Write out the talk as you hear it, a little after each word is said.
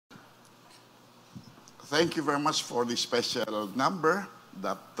Thank you very much for the special number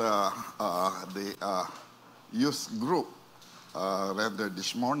that the youth group rendered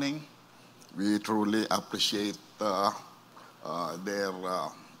this morning. We truly appreciate their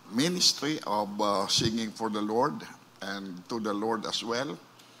ministry of singing for the Lord and to the Lord as well.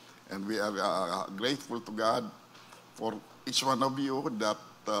 And we are grateful to God for each one of you that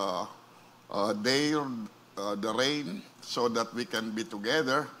dared the rain so that we can be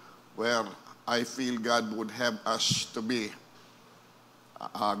together where I feel God would have us to be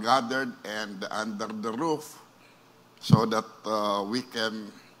gathered and under the roof so that we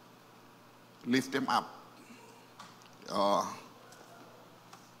can lift Him up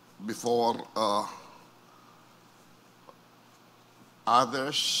before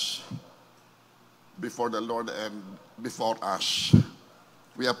others, before the Lord, and before us.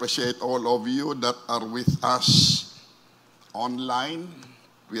 We appreciate all of you that are with us online.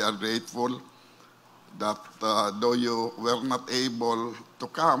 We are grateful that though you were not able to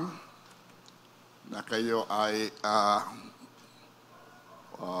come, na kayo ay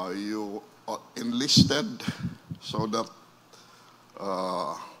you enlisted so that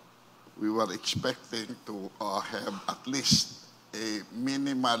we were expecting to have at least a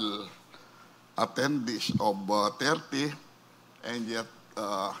minimal attendees of 30, and yet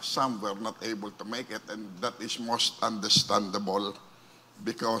some were not able to make it, and that is most understandable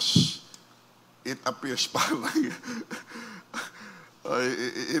because it appears parang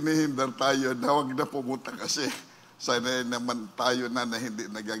inihindar tayo na huwag na pumunta kasi sanay naman tayo na hindi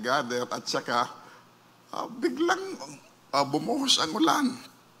nagagather at saka biglang bumuhos ang ulan.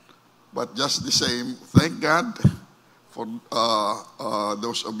 But just the same, thank God for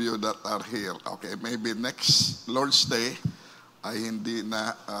those of you that are here. Okay, maybe next Lord's Day ay hindi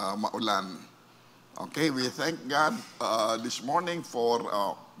na maulan. Okay, we thank God this morning for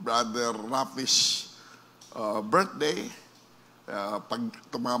Brother Rafi's birthday. Pag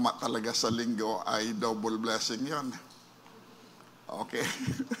tumama talaga sa linggo ay double blessing yon. Okay.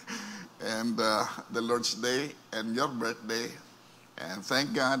 And the Lord's Day and your birthday. And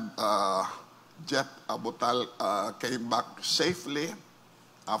thank God, Jeff Abutal came back safely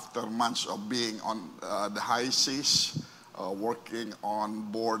after months of being on the high seas, working on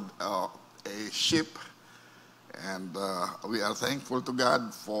board a ship. And we are thankful to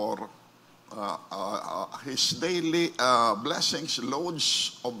God for His daily blessings,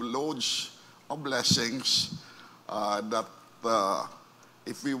 loads of blessings that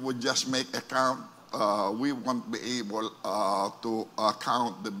if we would just make a count, we won't be able to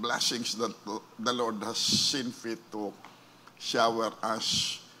count the blessings that the Lord has seen fit to shower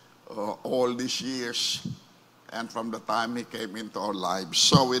us all these years and from the time He came into our lives.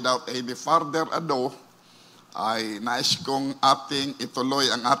 So without any further ado, ay nais kong ating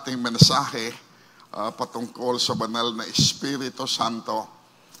ituloy ang ating mensahe patungkol sa banal na Espiritu Santo.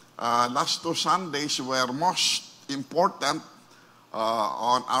 Last 2 Sundays were most important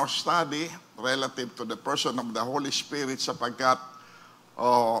on our study relative to the person of the Holy Spirit sapagkat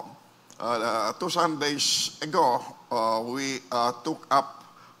 2 Sundays ago we took up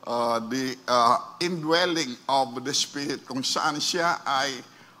the indwelling of the Spirit kung saan siya ay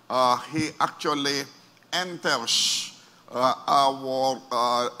He actually enters our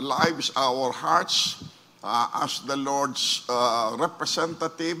lives, our hearts as the Lord's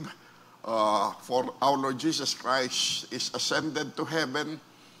representative for our Lord Jesus Christ is ascended to heaven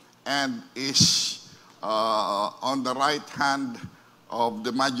and is on the right hand of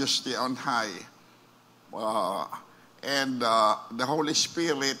the Majesty on high. And the Holy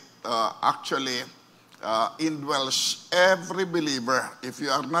Spirit actually indwells every believer. If you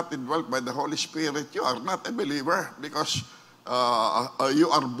are not indwelt by the Holy Spirit, you are not a believer because you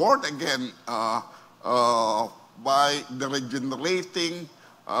are born again by the regenerating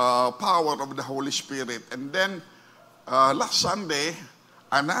power of the Holy Spirit. And then last Sunday,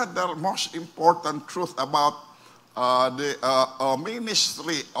 another most important truth about the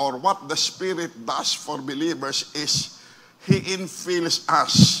ministry or what the Spirit does for believers is He infills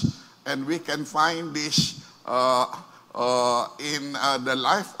us. And we can find this in the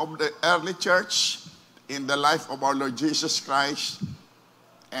life of the early church, in the life of our Lord Jesus Christ.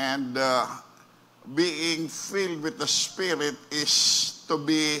 And being filled with the Spirit is to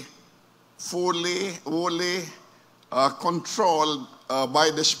be fully controlled by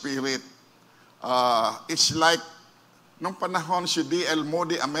the Spirit. It's like nung panahon si D.L.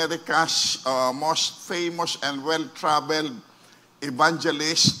 Moody, America's most famous and well-traveled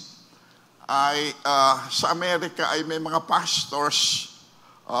evangelist, ay sa Amerika ay may mga pastors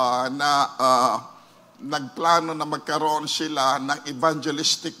na nagplano na magkaroon sila ng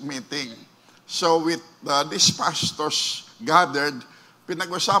evangelistic meeting. So with these pastors gathered,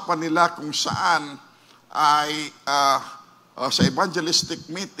 pinag-usapan nila kung saan ay sa evangelistic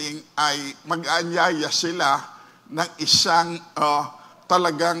meeting ay mag-aanyaya sila ng isang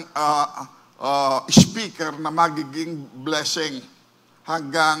talagang speaker na magiging blessing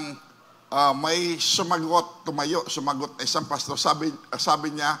hanggang may sumagot na isang pastor. Sabi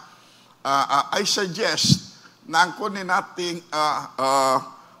niya, I suggest na ang kunin nating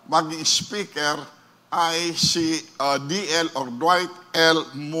maging speaker ay si D.L. or Dwight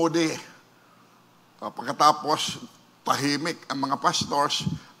L. Moody. Pagkatapos, tahimik ang mga pastors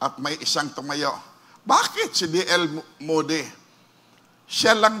at may isang tumayo. Bakit si D.L. Moody?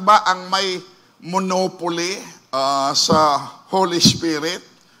 Siya lang ba ang may monopoly sa Holy Spirit?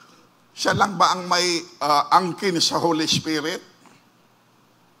 Siya lang ba ang may angkin sa Holy Spirit?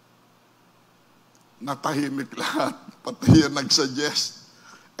 Natahimik lahat. Pati yung nagsuggest.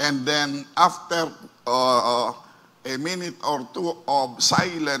 And then, after a minute or two of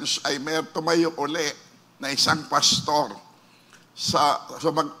silence, ay may tumayo uli na isang pastor.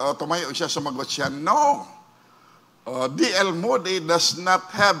 Tumayo siya, sumagot siya, no, D.L. Moody does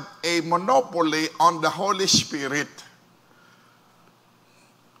not have a monopoly on the Holy Spirit.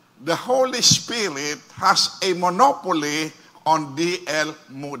 The Holy Spirit has a monopoly on D.L.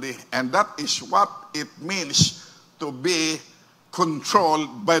 Moody. And that is what it means to be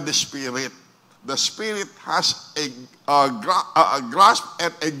controlled by the Spirit. The Spirit has a grasp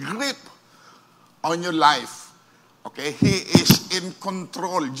and a grip on your life. Okay? He is in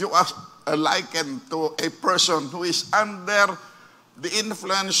control. You are likened to a person who is under the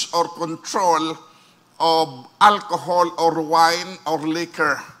influence or control of alcohol or wine or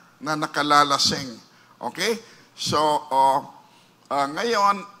liquor na nakalalasing. Okay? So,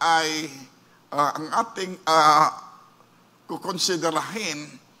 ngayon ay ang ating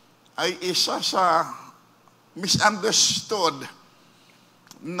kukonsiderahin ay isa sa misunderstood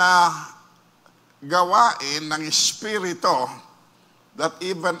na gawain ng Espiritu that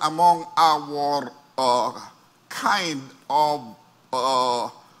even among our kind of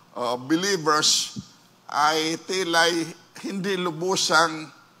believers ay tila'y hindi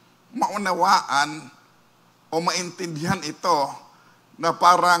lubusang maunawaan o maintindihan ito na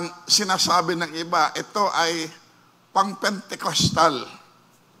parang sinasabi ng iba, ito ay pang-Pentecostal,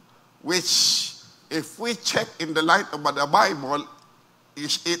 which if we check in the light of the Bible,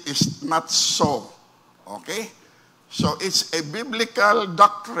 it is not so. Okay? So it's a biblical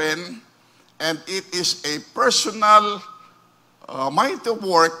doctrine and it is a personal mighty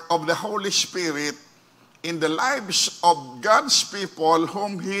work of the Holy Spirit in the lives of God's people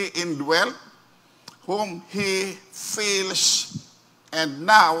whom He indwelt, whom He fills. And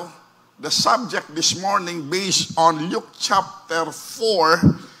now, the subject this morning based on Luke chapter 4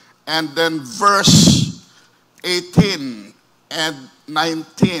 and then verse 18 and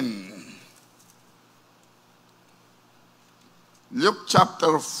 19. Luke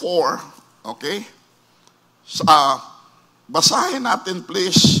chapter 4, okay? Basahin natin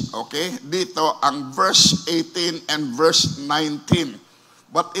please, okay? Dito ang verse 18 and verse 19.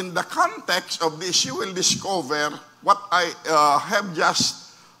 But in the context of this, you will discover what I have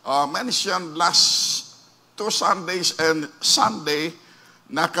just mentioned last 2 Sundays and Sunday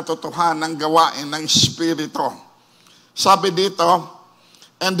na katotohanan ng gawain ng Espiritu. Sabi dito,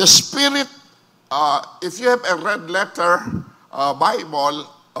 and the Spirit, if you have a red letter Bible,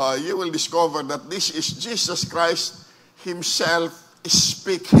 you will discover that this is Jesus Christ Himself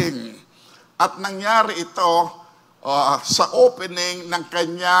speaking. At nangyari ito sa opening ng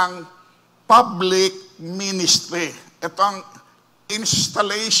kanyang public ministry. Itong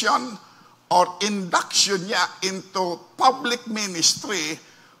installation or induction niya into public ministry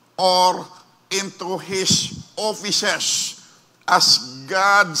or into his offices as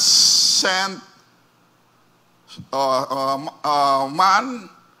God sent man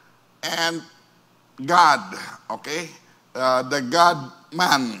and God, okay? The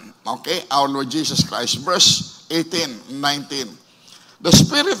God-man, okay? Our Lord Jesus Christ. Verse 18, 19. The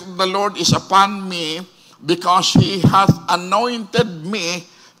Spirit of the Lord is upon me because He hath anointed me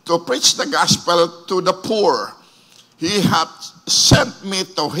to preach the gospel to the poor. He hath sent me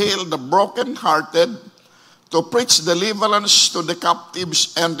to heal the brokenhearted, to preach deliverance to the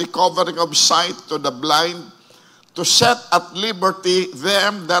captives and recovering of sight to the blind, to set at liberty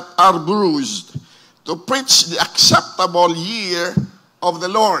them that are bruised, to preach the acceptable year of the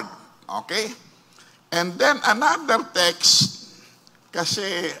Lord. Okay? And then another text,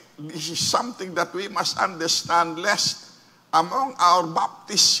 kasi this is something that we must understand lest among our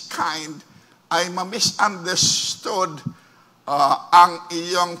Baptist kind ay ma-misunderstood ang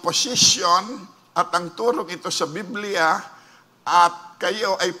iyong posisyon at ang turong ito sa Biblia at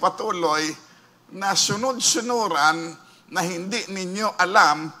kayo ay patuloy na sunod-sunuran na hindi ninyo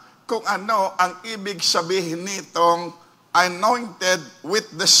alam kung ano ang ibig sabihin nitong anointed with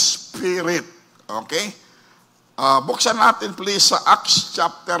the Spirit. Okay? Buksan natin please sa Acts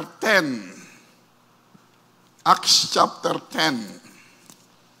chapter 10. Acts chapter 10.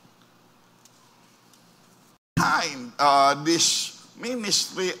 Behind this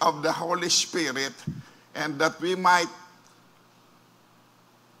ministry of the Holy Spirit, and that we might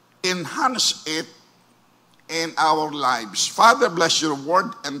enhance it in our lives. Father, bless your word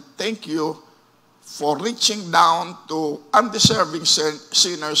and thank you for reaching down to undeserving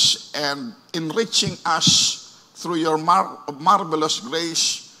sinners and enriching us through your marvelous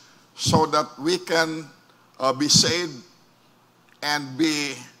grace so that we can be saved and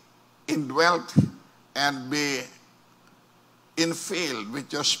be indwelt and be infilled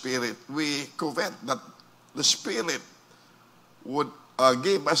with your Spirit. We covet that the Spirit would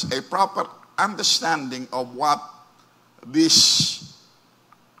give us a proper understanding of what this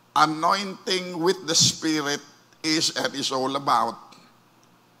anointing with the Spirit is and is all about.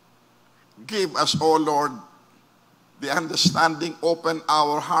 Give us, O Lord, the understanding, open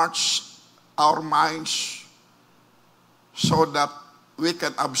our hearts, our minds, so that we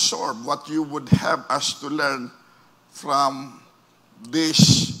can absorb what you would have us to learn from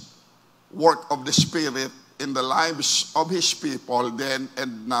this work of the Spirit in the lives of His people then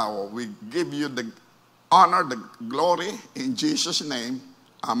and now. We give you the honor, the glory, in Jesus' name.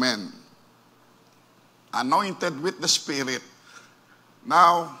 Amen. Anointed with the Spirit.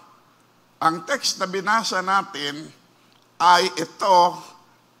 Now, ang text na binasa natin ay ito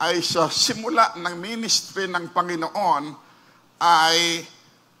ay sa simula ng ministry ng Panginoon ay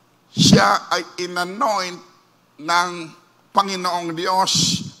siya ay inanoint ng Panginoong Diyos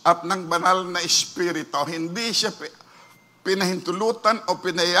at ng banal na Espiritu. Hindi siya pinahintulutan o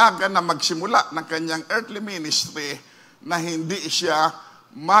pinayagan na magsimula ng kanyang earthly ministry na hindi siya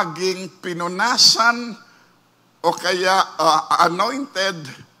maging pinunasan o kaya anointed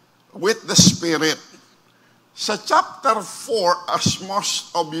with the Spirit. Sa chapter 4, as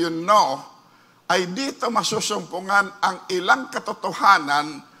most of you know, ay dito masusumpungan ang ilang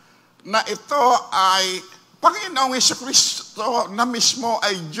katotohanan na ito ay Panginoong Jesucristo na mismo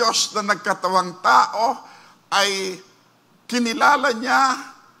ay Diyos na nagkatawang tao, ay kinilala niya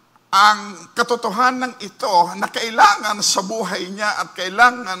ang katotohanan ito na kailangan sa buhay niya at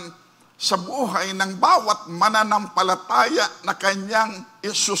kailangan sa buhay ng bawat mananampalataya na kanyang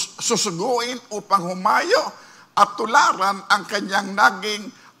susuguin upang humayo at tularan ang kanyang naging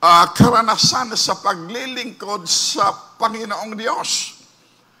karanasan sa paglilingkod sa Panginoong Diyos.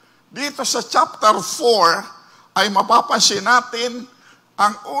 Dito sa chapter 4 ay mapapansin natin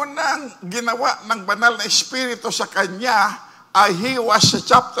ang unang ginawa ng banal na Espiritu sa kanya ay he was, sa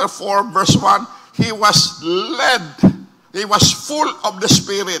chapter 4 verse 1, he was led. He was full of the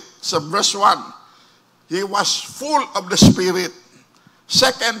Spirit. Sa verse 1, he was full of the Spirit.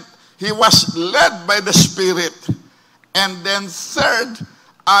 Second, he was led by the Spirit. And then third,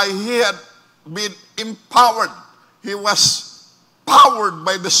 he had been empowered. He was powered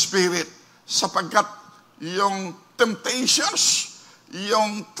by the Spirit sapagkat yung temptations,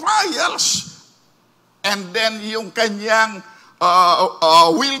 yung trials, and then yung kanyang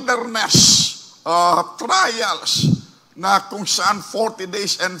wilderness trials na kung saan 40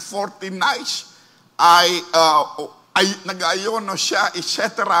 days and 40 nights ay nag-ayono siya,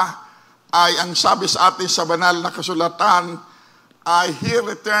 etc. ay ang sabi sa atin sa banal na kasulatan ay he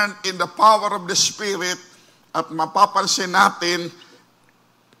returned in the power of the Spirit at mapapansin natin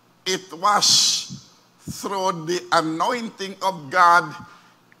it was through the anointing of God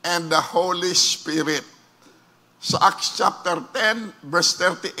and the Holy Spirit. Sa Acts chapter 10 verse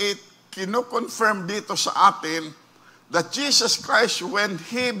 38, kinukonfirm dito sa atin that Jesus Christ, when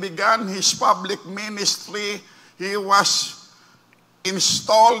He began His public ministry, He was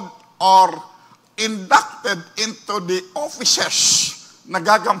installed or inducted into the offices na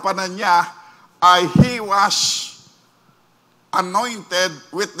gagampanan niya ay He was anointed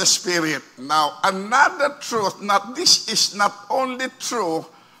with the Spirit. Now, another truth, this is not only true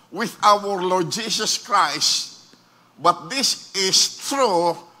with our Lord Jesus Christ, but this is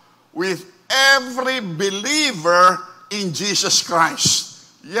true with every believer in Jesus Christ.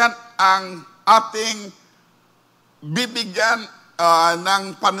 Yan ang ating bibigyan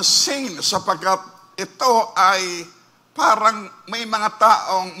ng pansin sapagkat ito ay parang may mga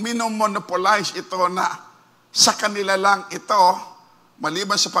taong minomonopolize ito na sa kanila lang ito,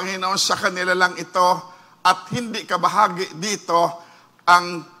 maliban sa Panginoon, sa kanila lang ito at hindi kabahagi dito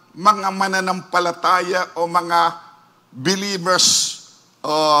ang mga mananampalataya o mga believers,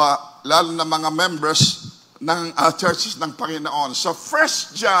 lalo na mga members ng churches ng Panginoon. So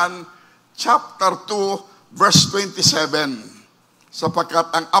 1 John chapter 2 verse 27,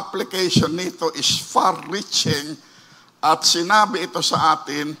 sapagkat ang application nito is far-reaching at sinabi ito sa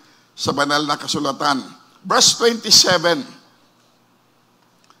atin sa banal na kasulatan. Verse 27,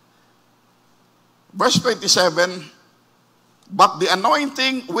 but the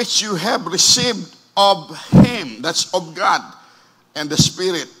anointing which you have received of Him, that's of God, and the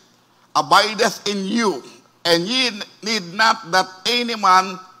Spirit, abideth in you, and ye need not that any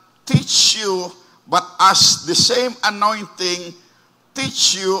man teach you, but as the same anointing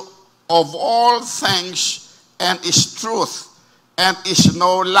teach you of all things, and is truth, and is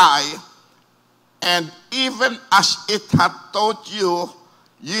no lie, and even as it hath taught you,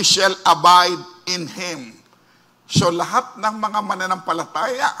 ye shall abide in Him. So lahat ng mga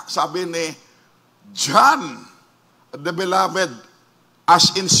mananampalataya, sabi ni John, the beloved,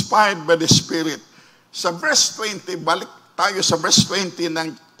 as inspired by the Spirit. Sa verse 20, balik tayo sa verse 20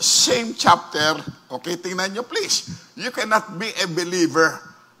 ng same chapter. Okay, tingnan nyo please. You cannot be a believer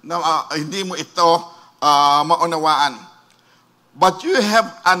na hindi mo ito maunawaan. But you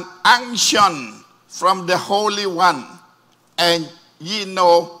have an unction from the Holy One, and ye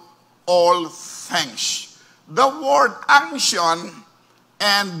know all things. The word unction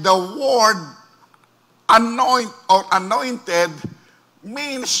and the word anointed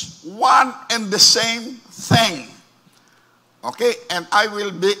means one and the same thing. Okay, and I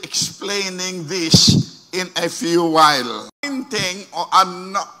will be explaining this in a few while. Anointing or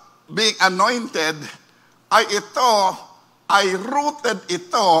being anointed ay rooted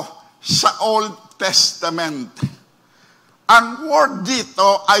ito sa Old Testament. Ang word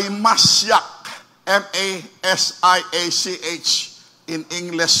dito ay masyak, M-A-S-I-A-C-H in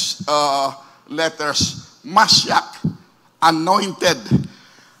English letters, masyak, anointed.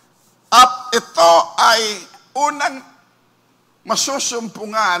 At ito ay unang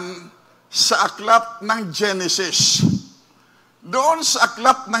masusumpungan sa aklat ng Genesis. Doon sa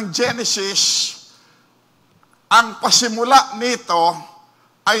aklat ng Genesis, ang pasimula nito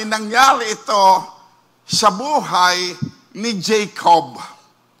ay nangyari ito sa buhay ni Jacob,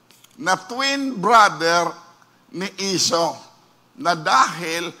 na twin brother ni Esau, na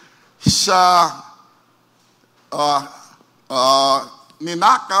dahil sa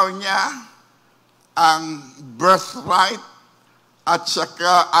ninakaw niya ang birthright at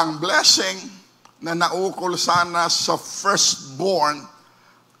saka ang blessing na naukol sana sa firstborn,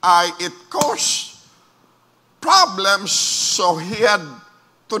 ay it caused problems, so he had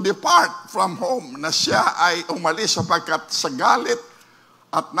to depart from home, na siya ay umalis sapagkat sa galit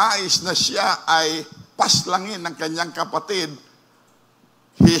at nais na siya ay paslangin ng kanyang kapatid.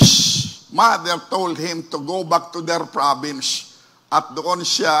 His mother told him to go back to their province, at doon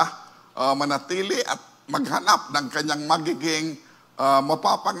siya manatili at maghanap ng kanyang magiging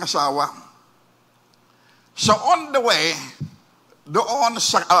mapapangasawa. So on the way, doon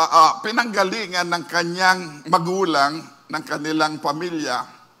sa pinanggalingan ng kanyang magulang, ng kanilang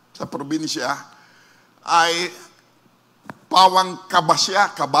pamilya sa probinsya, ay pawang kaba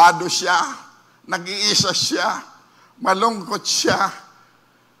siya, kabado siya, nag-iisa siya, malungkot siya,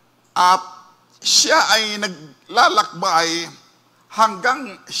 at siya ay naglalakbay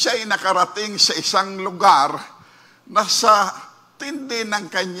hanggang siya ay nakarating sa isang lugar na sa tindi ng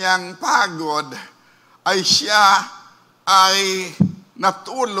kanyang pagod ay siya ay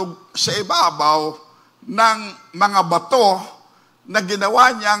natulog sa ibabaw ng mga bato na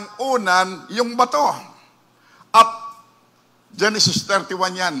ginawa niyang unan yung bato. At Genesis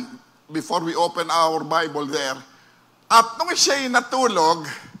 31 yan, before we open our Bible there. At nung siya'y natulog,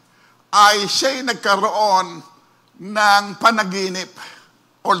 ay siya'y nagkaroon ng panaginip.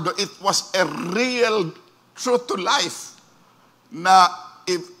 Although it was a real, true to life na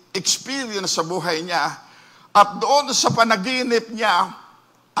experience sa buhay niya. At doon sa panaginip niya,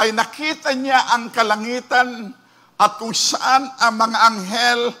 ay nakita niya ang kalangitan at kung saan ang mga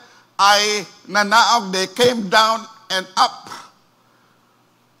anghel ay nanaog, they came down and up.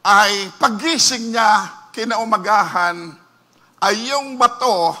 Ay paggising niya kinaumagahan, ay yung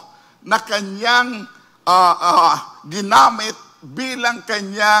bato na kanyang ginamit bilang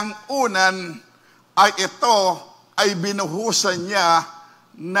kanyang unan, ay ito ay binuhusan niya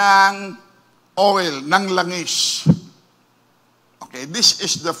ng oil, ng langis. Okay, this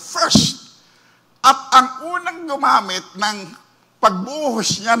is the first. At ang unang gumamit ng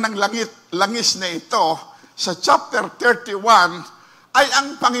pagbuhos niya ng langis na ito, sa chapter 31, ay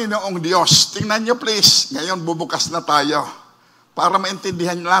ang Panginoong Diyos. Tingnan niyo please, ngayon bubukas na tayo para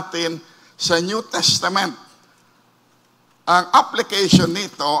maintindihan natin sa New Testament. Ang application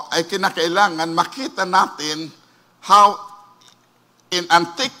nito ay kinakailangan makita natin how in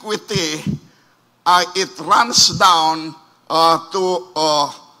antiquity it runs down to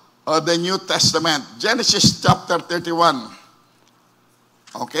the New Testament. Genesis chapter 31.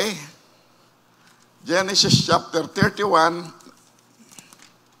 Okay? Genesis chapter 31.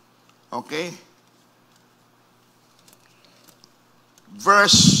 Okay?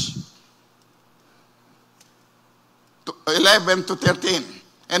 Verse 11 to 13.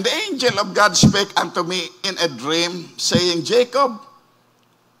 And the angel of God spake unto me in a dream, saying, Jacob,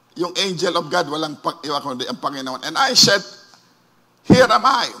 yung angel of God, walang ang Panginoon. And I said, here am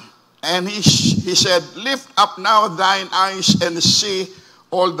I. And he said, lift up now thine eyes and see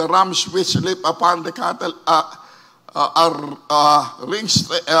all the rams which leap upon the cattle rings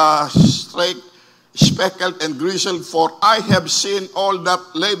straight, speckled and grizzled, for I have seen all that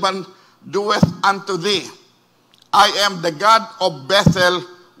Laban doeth unto thee. I am the God of Bethel,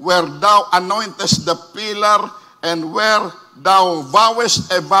 where thou anointest the pillar, and where thou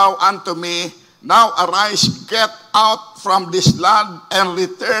vowest a vow unto me. Now arise, get out from this land, and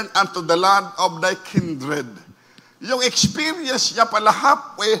return unto the land of thy kindred. Yung experience niya pala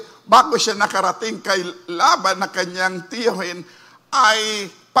halfway, bago siya nakarating kay Laban na kanyang tiyuhin,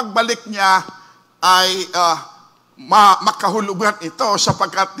 ay pagbalik niya ay makahulugan ito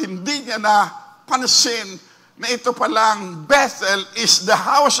sapagkat hindi niya na pansin na ito palang Bethel is the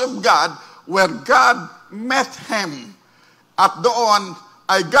house of God where God met him. At doon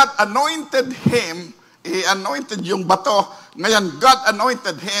ay God anointed him, i-anointed yung bato, ngayon God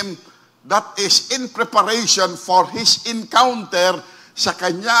anointed him. That is in preparation for his encounter sa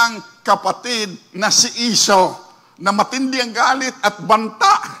kanyang kapatid na si Esau, na matindi ang galit at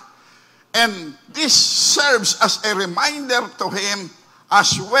banta. And this serves as a reminder to him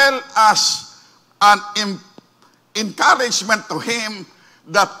as well as an encouragement to him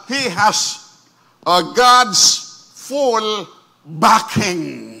that he has God's full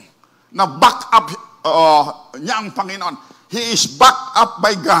backing. Na back up niya ang Panginoon. He is backed up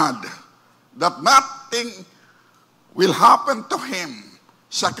by God. That nothing will happen to him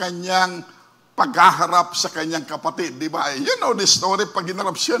sa kanyang paghaharap sa kanyang kapatid. Di ba? You know the story, pag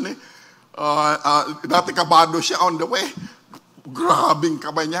ginarap siya, dati kabado siya on the way. Grabing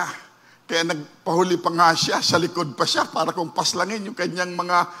kaba niya. Kaya nagpahuli pa nga siya, sa likod pa siya, para kung paslangin yung kanyang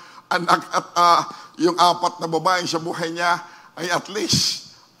mga anak at yung apat na babae sa buhay niya, ay at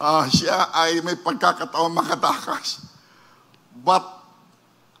least siya ay may pagkakataon makatakas. But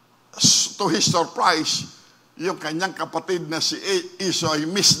to his surprise, yung kanyang kapatid na si Esau,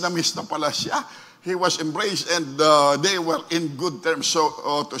 miss na pala siya. He was embraced and they were in good terms. So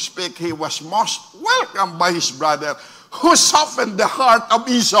to speak, he was most welcomed by his brother, who softened the heart of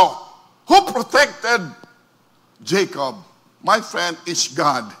Esau, who protected Jacob. My friend, is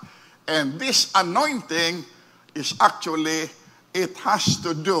God. And this anointing is actually, it has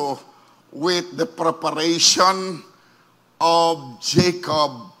to do with the preparation of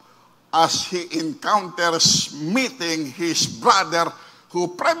Jacob as he encounters meeting his brother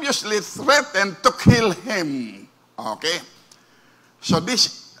who previously threatened to kill him. Okay? So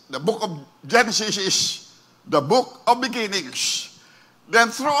the book of Genesis is the book of beginnings. Then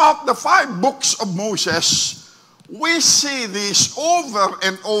throughout the 5 books of Moses, we see this over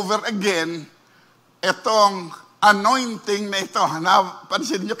and over again, itong anointing na ito.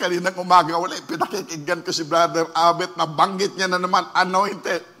 Pansin nyo, kaninang umaga, wala, pinakikinggan ko si Brother Abet, na banggit niya na naman,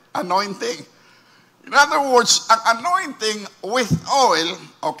 anointing. In other words, ang anointing with oil,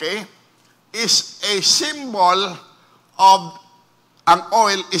 okay, is a symbol of, ang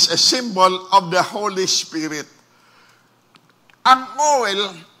oil is a symbol of the Holy Spirit. Ang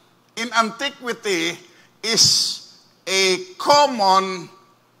oil, in antiquity, is a common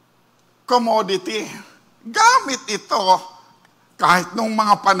commodity. Gamit ito kahit nung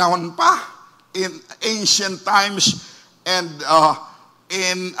mga panahon pa, in ancient times and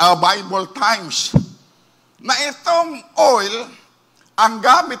in Bible times, na itong oil, ang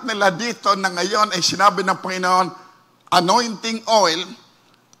gamit nila dito na ngayon ay sinabi ng Panginoon, anointing oil,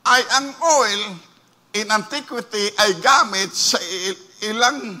 ay ang oil in antiquity ay gamit sa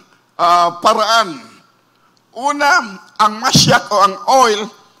ilang paraan. Una, ang masyak o ang oil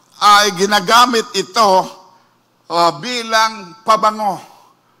ay ginagamit ito bilang pabango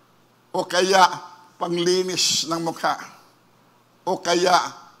o kaya panglinis ng mukha o kaya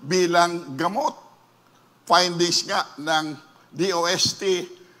bilang gamot. Findings nga ng DOST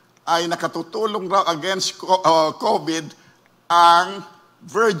ay nakatutulong raw against COVID ang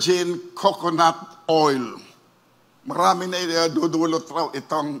virgin coconut oil. Marami na dudulot raw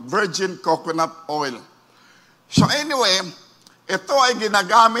itong virgin coconut oil. So anyway, ito ay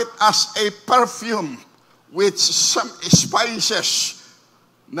ginagamit as a perfume with some spices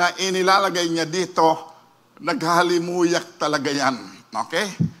na inilalagay niya dito. Naghalimuyak talaga yan. Okay?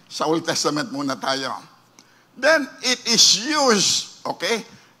 Sa Old Testament muna tayo. Then it is used, okay?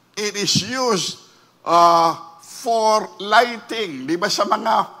 It is used for lighting. Di ba sa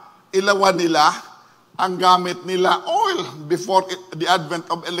mga ilawan nila, ang gamit nila oil before the advent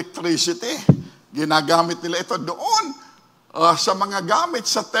of electricity. Ginagamit nila ito doon. Sa mga gamit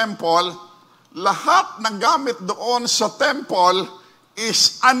sa temple, lahat ng gamit doon sa temple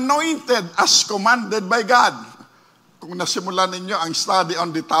is anointed as commanded by God. Kung nasimulan ninyo ang study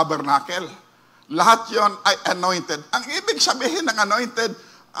on the tabernacle, lahat yon ay anointed. Ang ibig sabihin ng anointed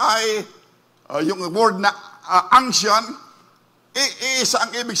ay yung word na unction,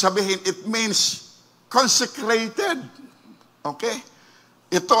 ang ibig sabihin, it means consecrated. Okay?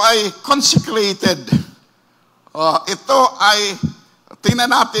 Ito ay consecrated. Ito ay,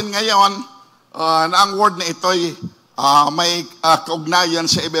 tingnan natin ngayon na ang word na ito ay may kaugnayan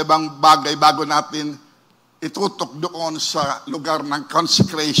sa iba-ibang bagay bago natin itutok doon sa lugar ng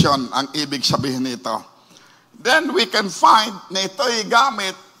consecration, ang ibig sabihin nito. Then we can find na ito ay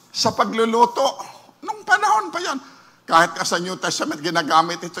gamit sa pagluluto. Nung panahon pa yan. Kahit ka sa New Testament,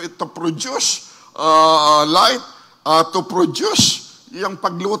 ginagamit ito to produce light, to produce yung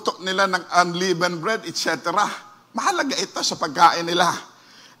pagluto nila ng unleavened bread, etc. Mahalaga ito sa pagkain nila.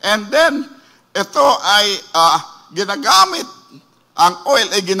 And then, ito ay ginagamit, ang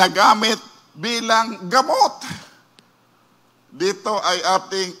oil ay ginagamit bilang gamot. Dito ay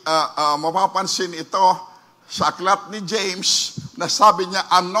ating mapapansin ito sa aklat ni James na sabi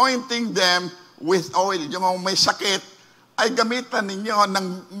niya, anointing them with oil. Yung may sakit ay gamitan ninyo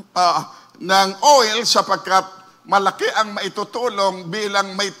ng oil sapagkat malaki ang maitutulong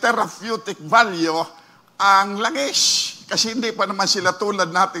bilang may therapeutic value ang langis. Kasi hindi pa naman sila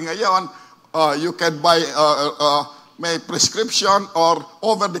tulad natin ngayon. You can buy may prescription or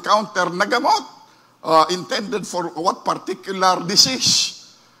over-the-counter na gamot intended for what particular disease.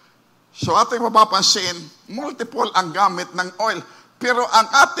 So ating mapapansin, multiple ang gamit ng oil. Pero ang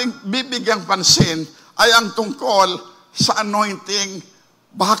ating bibigyang pansin ay ang tungkol sa anointing.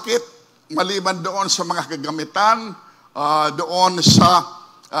 Bakit? Maliban doon sa mga kagamitan, doon sa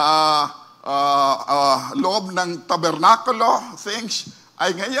loob ng tabernakulo, things,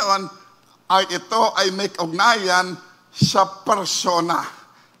 ay ngayon, ay ito ay may kaugnayan sa persona,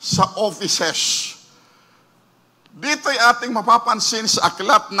 sa offices. Dito ay ating mapapansin sa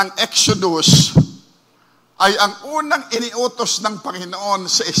aklat ng Exodus ay ang unang iniutos ng Panginoon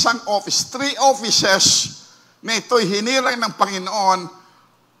sa isang office, 3 offices na ito'y hinirang ng Panginoon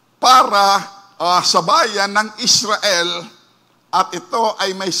para sa bayan ng Israel, at ito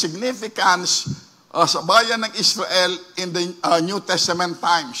ay may significance sa bayan ng Israel in the New Testament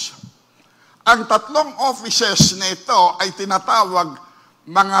times. Ang 3 offices na ito ay tinatawag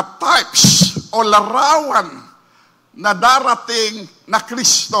mga types o larawan na darating na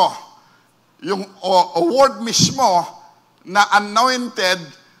Kristo. Yung word mismo na anointed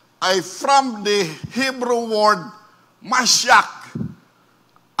ay from the Hebrew word Mashiach,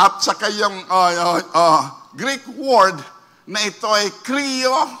 at saka yung Greek word na ito ay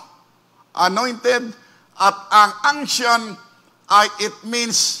Kryo, anointed, at ang unction ay it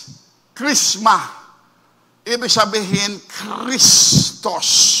means Chrisma. Ibig sabihin, Christos.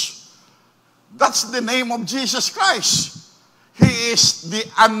 That's the name of Jesus Christ. He is the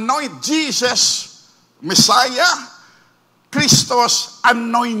anointed Jesus, Messiah, Christos,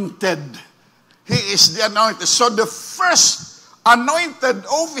 anointed. He is the anointed. So the first anointed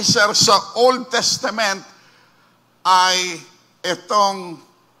officer sa Old Testament ay itong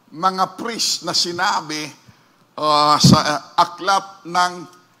mga priest na sinabi sa aklat ng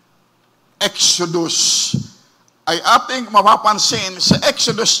Exodus. Ay ating mapapansin sa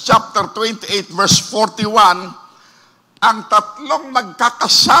Exodus chapter 28 verse 41, ang 3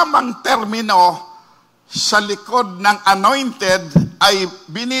 magkakasamang termino sa likod ng anointed ay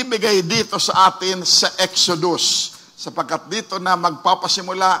binibigay dito sa atin sa Exodus. Sapagkat dito na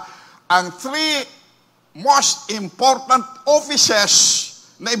magpapasimula ang 3 most important offices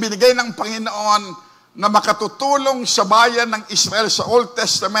na ibinigay ng Panginoon na makatutulong sa bayan ng Israel sa Old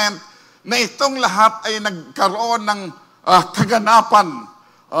Testament, na itong lahat ay nagkaroon ng kaganapan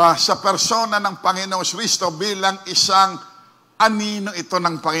sa persona ng Panginoong Kristo bilang isang anino ito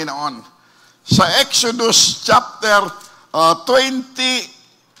ng Panginoon. Sa Exodus chapter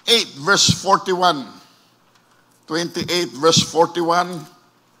 28 verse 41. 28 verse 41,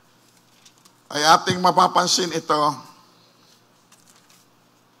 ay ating mapapansin ito.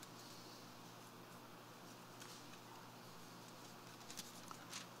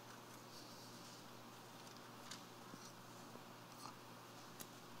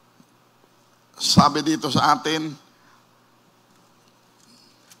 Sabi dito sa atin,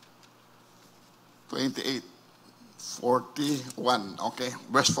 28, 41, okay,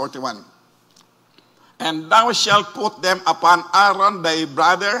 verse 41. And thou shalt put them upon Aaron thy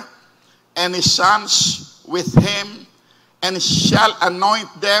brother, and his sons with him, and shall anoint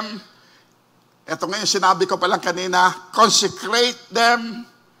them. Ito ngayon sinabi ko palang kanina, consecrate them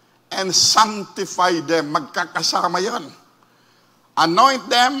and sanctify them. Magkakasama yon. Anoint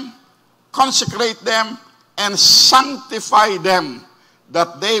them, consecrate them, and sanctify them,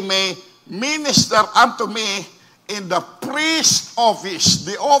 that they may minister unto me in the priest office,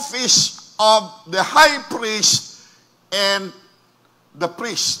 the office of the high priest and the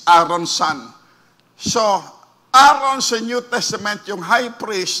priest, Aaron's son. So, Aaron sa New Testament, yung high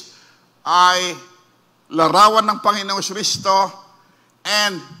priest, ay larawan ng Panginoong Kristo,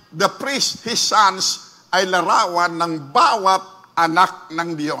 and the priest, his sons, ay larawan ng bawat anak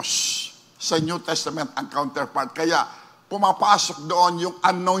ng Diyos. Sa New Testament ang counterpart. Kaya pumapasok doon yung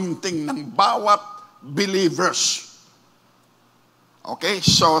anointing ng bawat believers. Okay?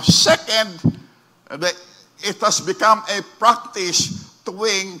 So second, it has become a practice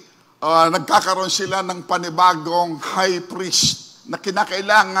tuwing nagkakaroon sila ng panibagong high priest na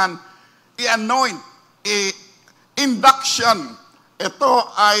kinakailangan i-anoint, induction. Ito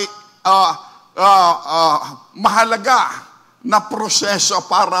ay mahalaga na proseso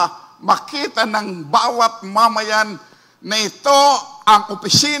para makita ng bawat mamayan na ito, ang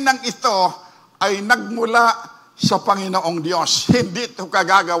opisinang ito ay nagmula sa Panginoong Diyos. Hindi ito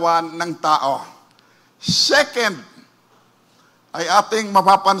kagagawan ng tao. Second, ay ating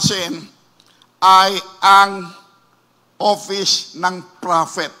mapapansin, ay ang office ng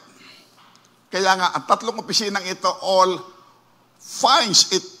prophet. Kaya nga, ang tatlong opisinang ito all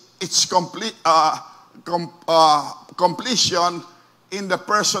finds its completion in the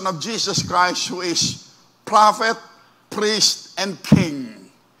person of Jesus Christ, who is prophet, priest, and king.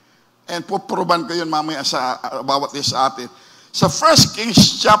 And puproban ko yun mamaya sa bawat isa sa atin. Sa 1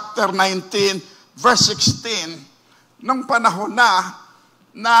 Kings chapter 19, verse 16, nung panahon na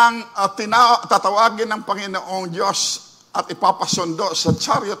nang tatawagin ng Panginoong Diyos at ipapasundo sa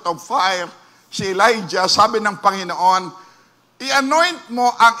chariot of fire, si Elijah, sabi ng Panginoon, i-anoint mo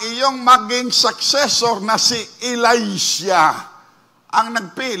ang iyong maging successor na si Elisha. Ang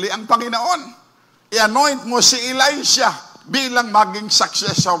nagpili ang Panginoon. I-anoint mo si Elisha bilang maging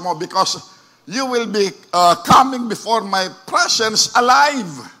successor mo, because you will be coming before my presence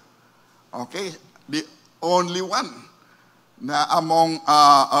alive. Okay? The only one na among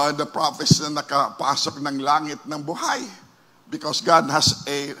the prophets na nakapasok ng langit ng buhay, because God has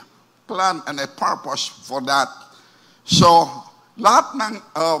a plan and a purpose for that. So, lahat ng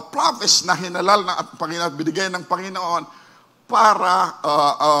prophets na hinalal ng Panginoon, binigay ng Panginoon para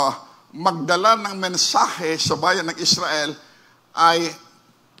magdala ng mensahe sa bayan ng Israel, ay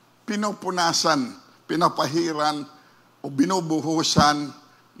pinupunasan, pinapahiran o binubuhusan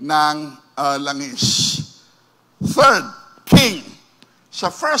ng langis. Third, king. Sa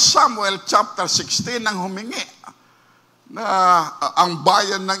 1 Samuel chapter 16 nang humingi na ang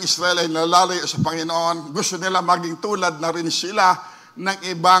bayan ng Israel ay nalalayo sa Panginoon, gusto nila maging tulad na rin sila ng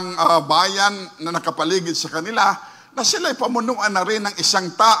ibang bayan na nakapaligid sa kanila, na sila'y pamunuan na rin ng isang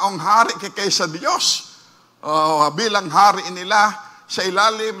taong hari kaysa Diyos. Bilang hari nila sa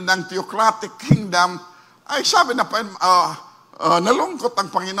ilalim ng theocratic kingdom, ay sabi na nalungkot ang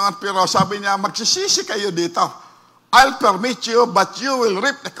Panginoon, pero sabi niya, magsisisi kayo dito. I'll permit you, but you will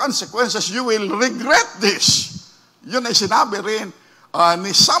reap the consequences. You will regret this. Yun ay sinabi rin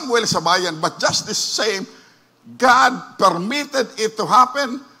ni Samuel sa bayan. But just the same, God permitted it to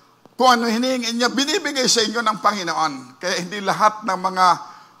happen. Kung ano hinihingin niya, binibigay sa inyo ng Panginoon. Kaya hindi lahat ng mga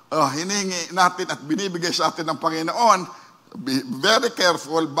hinihingi natin at binibigay sa atin ng Panginoon, be very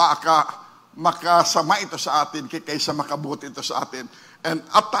careful, baka makasama ito sa atin kaysa makabuti ito sa atin. And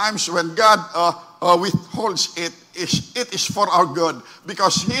at times when God withholds it is for our good,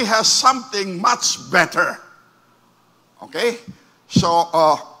 because He has something much better. Okay? So,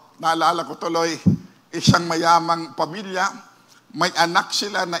 naalala ko tuloy, isang mayamang pamilya, may anak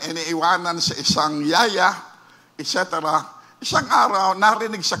sila na iniiwanan sa isang yaya, etc. Isang araw,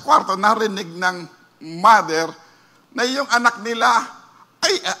 narinig sa kwarto, narinig ng mother na yung anak nila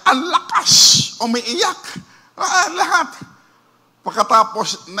ay ang lakas, umiiyak. Lahat.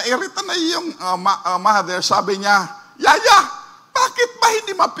 Pagkatapos, nairita na yung mother, sabi niya, Yaya, bakit ba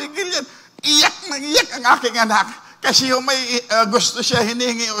hindi mapigil yan? Iyak na iyak ang aking anak. Kasi yung may gusto siya,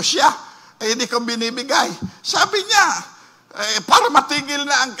 hiningi o siya, hindi ko binibigay. Sabi niya, para matigil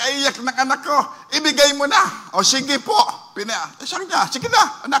na ang kaiyak ng anak ko, ibigay mo na. O sige po. Sabi niya, sige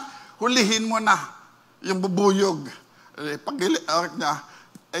na, anak, hulihin mo na yung bubuyog. Pag-iyak niya,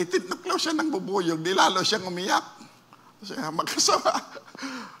 tinaklaw siya ng bubuyog, di lalo siyang umiyak. Magkasama.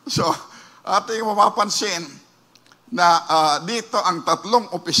 So, ating mapapansin na dito ang tatlong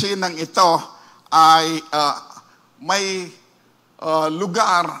opisinang ito ay may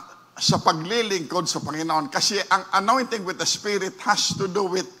lugar sa paglilingkod sa Panginoon. Kasi ang anointing with the Spirit has to do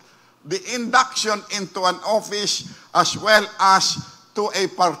with the induction into an office as well as to a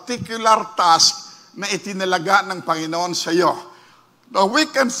particular task na itinalaga ng Panginoon sa iyo. Now, we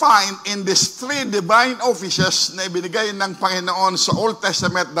can find in these three divine offices na ibinigay ng Panginoon sa Old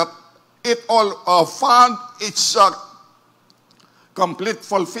Testament that it all found its complete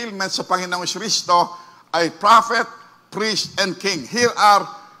fulfillment sa Panginoong Kristo ay prophet, priest, and king. Here are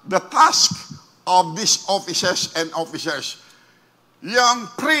the tasks of these offices and officers.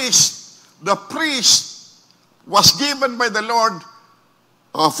 Yung priest, the priest was given by the Lord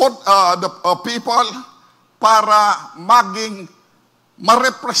for the people para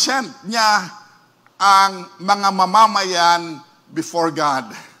ma-represent niya ang mga mamamayan before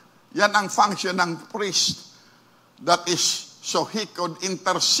God. Yan ang function ng priest. That is so he could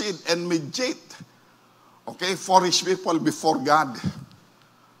intercede and mediate, okay, for his people before God.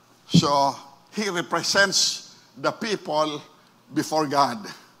 So, he represents the people before God.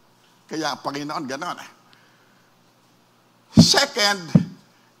 Kaya, Panginoon, gano'n. Second,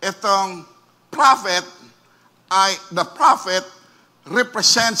 itong prophet, the prophet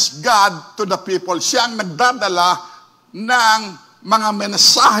represents God to the people. Siya ang nagdadala ng mga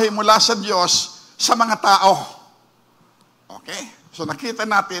mensahe mula sa Diyos sa mga tao. Okay? So nakita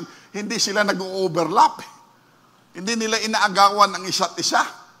natin, hindi sila nag-overlap. Hindi nila inaagawan ang isa't isa.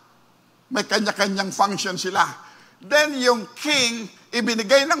 May kanya-kanyang function sila. Then yung king,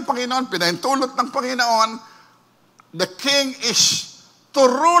 ibinigay ng Panginoon, pinahintulot ng Panginoon, the king is to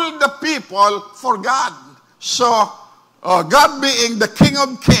rule the people for God. So, God being the King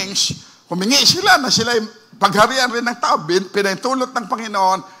of Kings, humingi sila na sila pagharian rin ng tao, pinahintulot ng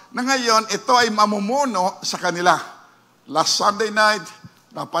Panginoon na ngayon ito ay mamumuno sa kanila. Last Sunday night,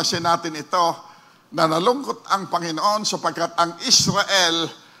 napansin natin ito, na nalungkot ang Panginoon sapagkat ang Israel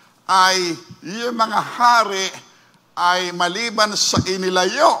ay yung mga hari ay maliban sa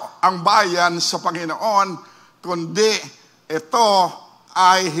inilayo ang bayan sa Panginoon, kundi ito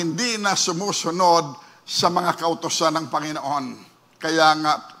ay hindi na sumusunod sa mga kautusan ng Panginoon. Kaya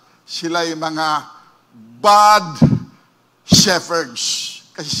nga, sila'y mga bad shepherds.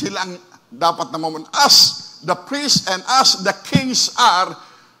 Kasi sila ang dapat naman. As the priests and as the kings are,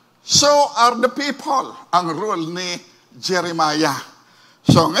 so are the people. Ang rule ni Jeremiah.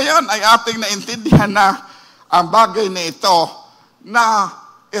 So ngayon ay ating naintindihan na ang bagay na ito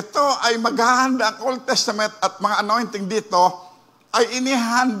ay maghahanda ang Old Testament at mga anointing dito ay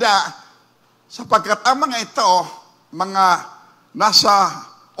inihanda sapagkat ang mga ito, mga nasa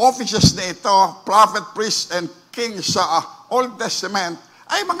offices na ito, prophet, priest, and king sa Old Testament,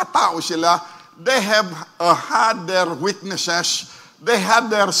 ay mga tao sila. They have had their weaknesses, they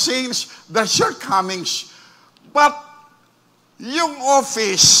had their sins, their shortcomings. But yung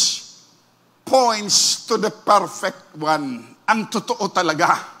office points to the perfect one. Ang totoo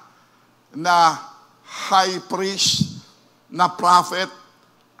talaga na high priest, na prophet,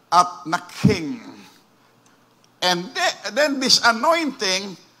 at na king. And then this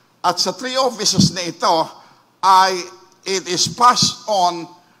anointing at sa three offices na ito it is passed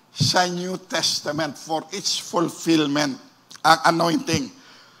on sa New Testament for its fulfillment, ang anointing.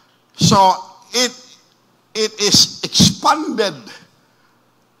 So it is expanded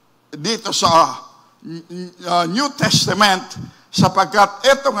dito sa New Testament sapagkat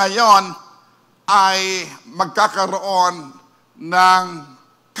ito ngayon ay magkakaroon ng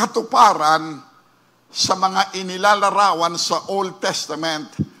katuparan sa mga inilalarawan sa Old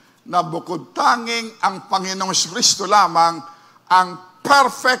Testament na bukod tanging ang Panginoong Kristo lamang ang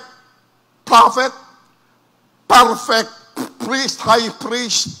perfect prophet, perfect priest, high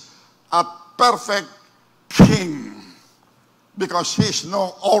priest, at perfect king. Because he is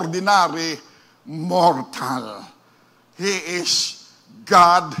no ordinary mortal. He is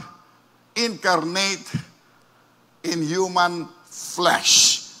God incarnate in human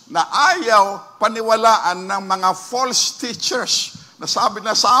flesh. Na ayaw paniwalaan ng mga false teachers. Nasabi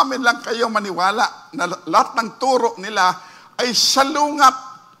na sa amin lang kayo maniwala na lahat ng turo nila ay salungat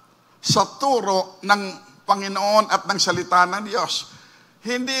sa turo ng Panginoon at ng salita ng Diyos.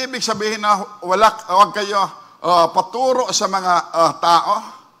 Hindi ibig sabihin na huwag kayo paturo sa mga tao,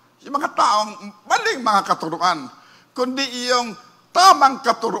 yung mga taong maling mga katuruan, kundi yung tamang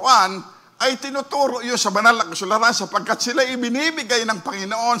katuruan ay tinuturo yun sa banal na kasulatan sapagkat sila ibinibigay ng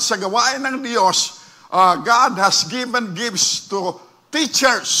Panginoon sa gawain ng Diyos. God has given gifts to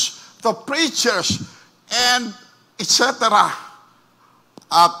teachers, to preachers, and etc.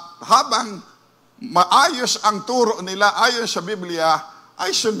 At habang maayos ang turo nila ayon sa Biblia, ay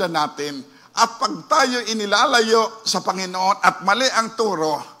sundan natin. At pag tayo inilalayo sa Panginoon at mali ang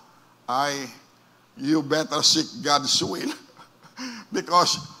turo, ay you better seek God's will.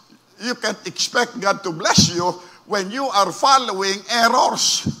 Because you can't expect God to bless you when you are following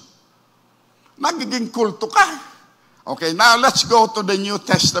errors. Nagiging kulto ka. Okay, now let's go to the New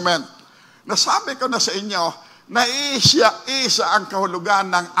Testament. Nasabi ko na sa inyo na isa ang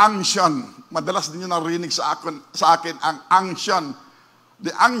kahulugan ng unction. Madalas din nyo narinig sa akin ang unction.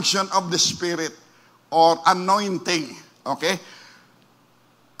 The unction of the Spirit or anointing. Okay?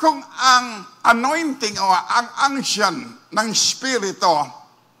 Kung ang anointing o ang unction ng Spirito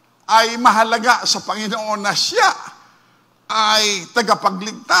ay mahalaga sa Panginoon na siya ay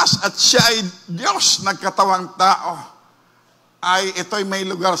tagapagligtas at siya ay Diyos nagkatawang tao, ay ito'y may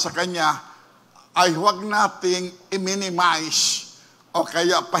lugar sa Kanya, ay huwag nating i-minimize o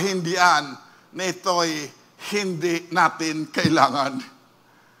kaya pahindian na ito'y hindi natin kailangan.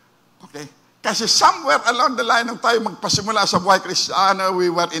 Okay? Kasi somewhere along the line nung tayo magpasimula sa buhay Kristiyano,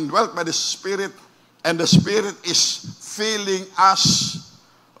 we were indwelt by the Spirit and the Spirit is filling us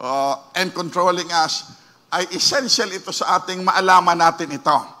and controlling us. Ay essential ito sa ating maalaman natin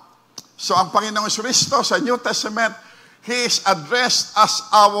ito. So ang Panginoong Kristo sa New Testament, He is addressed as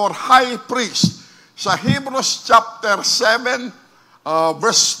our high priest. Sa Hebrews chapter 7,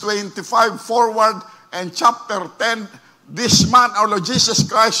 verse 25 forward, and chapter 10, this man, our Lord Jesus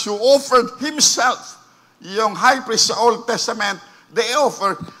Christ, who offered Himself, yung high priest sa Old Testament, they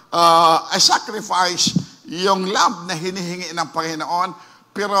offered a sacrifice, yung lamb na hinihingi ng Panginoon.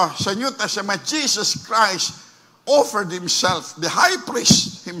 Pero sa New Testament, Jesus Christ offered Himself, the high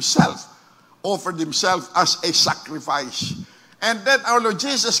priest Himself, offered Himself as a sacrifice. And then our Lord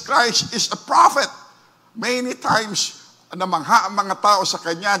Jesus Christ is a prophet. Many times, namangha ang mga tao sa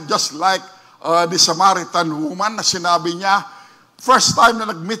Kanya, just like the Samaritan woman na sinabi niya, first time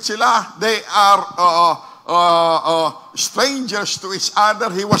na nag-meet sila, they are strangers to each other.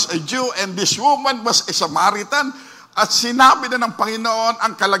 He was a Jew and this woman was a Samaritan. At sinabi na ng Panginoon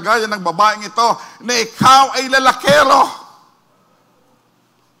ang kalagayan ng babaeng ito na ikaw ay lalakero.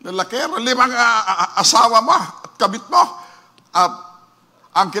 Lalakero, 5 asawa mo at kabit mo. At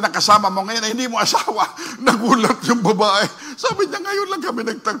ang kinakasama mo ngayon ay hindi mo asawa. Nagulat yung babae. Sabi niya, ngayon lang kami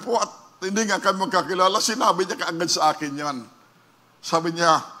nagtagpo at hindi nga kami magkakilala. Sinabi niya kaagad sa akin yan. Sabi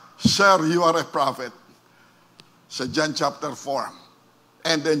niya, Sir, you are a prophet. Sa John chapter 4.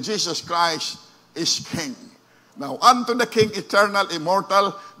 And then Jesus Christ is King. Now, unto the King, eternal,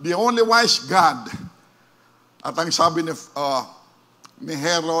 immortal, the only wise God. At ang sabi ni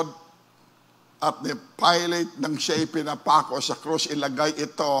Herod at ni Pilate nang siya'y pinapako sa krus, ilagay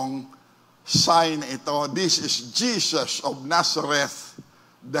itong sign ito. This is Jesus of Nazareth,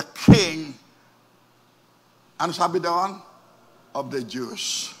 the King. Ano sabi doon? Of the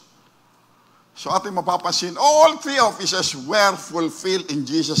Jews. So ating mapapansin, all 3 offices were fulfilled in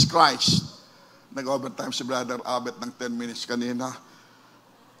Jesus Christ. Nag-overtime si Brother Abet ng 10 minutes kanina.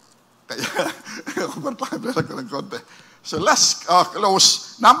 Kaya, overtime na lang ng konti. So let's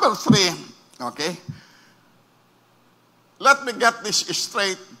close. Number 3, okay? Let me get this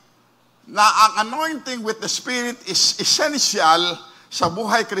straight, na ang anointing with the Spirit is essential sa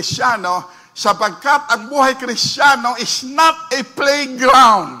buhay Kristiyano sapagkat ang buhay Kristiyano is not a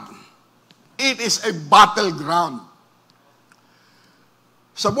playground. It is a battleground.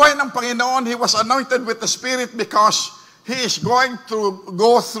 Sa buhay ng Panginoon, He was anointed with the Spirit because He is going to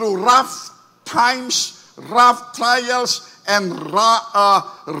go through rough times, rough trials, and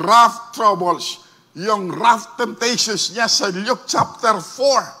rough troubles. Yung rough temptations niya sa Luke chapter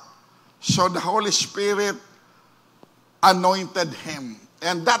 4. So the Holy Spirit anointed Him.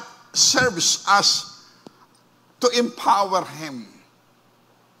 And that serves us to empower Him.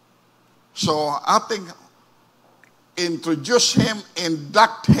 So ating introduce Him,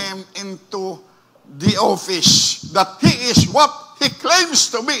 induct Him into the office that He is what He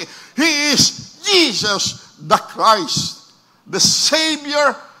claims to be. He is Jesus the Christ, the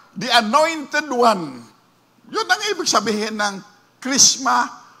Savior, the Anointed One. Yun ang ibig sabihin ng Chrisma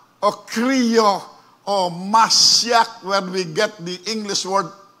o Krio o or Mashiach, where we get the English word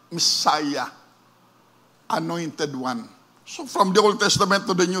Messiah, Anointed One. So from the Old Testament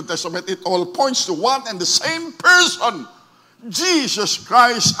to the New Testament, it all points to one and the same person, Jesus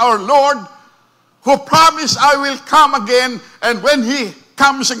Christ our Lord, who promised, I will come again. And when he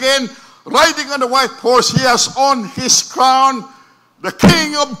comes again, riding on a white horse, he has on his crown the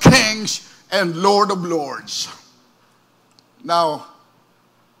King of Kings and Lord of Lords. Now,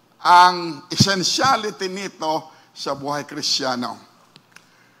 ang essentiality nito sa buhay Kristiyano.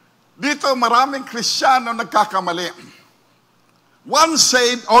 Dito maraming Kristiyano nagkakamali. Once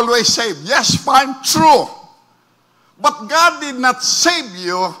saved, always saved. Yes, fine, true. But God did not save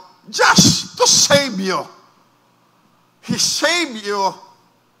you just to save you. He saved you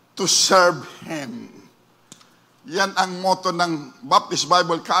to serve Him. Yan ang motto ng Baptist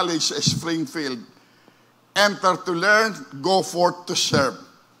Bible College sa Springfield. Enter to learn, go forth to serve.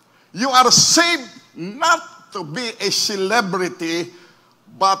 You are saved not to be a celebrity,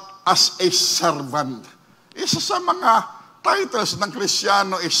 but as a servant. Isa sa mga titles ng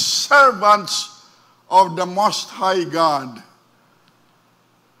Kristiyano is servants of the Most High God.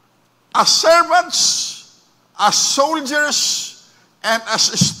 As servants, as soldiers, and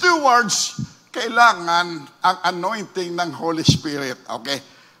as stewards, kailangan ang anointing ng Holy Spirit. Okay?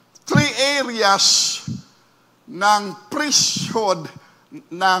 3 areas ng priesthood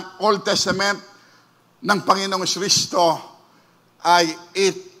ng Old Testament ng Panginoong Kristo ay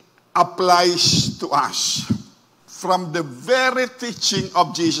it applies to us. From the very teaching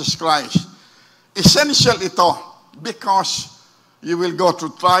of Jesus Christ. Essential ito because you will go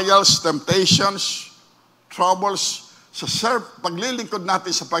through trials, temptations, troubles. Sa paglilingkod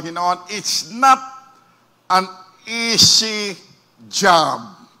natin sa Panginoon, it's not an easy job.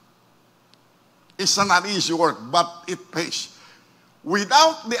 It's not easy work, but it pays.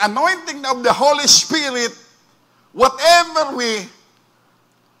 Without the anointing of the Holy Spirit, whatever we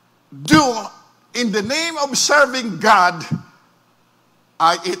do in the name of serving God,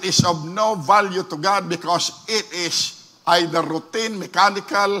 it is of no value to God because it is either routine,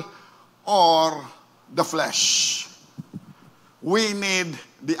 mechanical, or the flesh. We need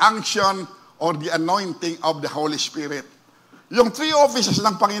the unction or the anointing of the Holy Spirit. Yung 3 offices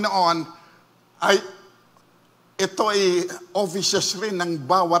ng Panginoon ito ay offices rin ng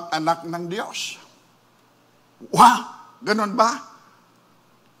bawat anak ng Diyos. Wow! Ganun ba?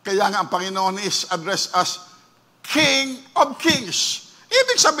 Kaya nga ang Panginoon is addressed as King of Kings.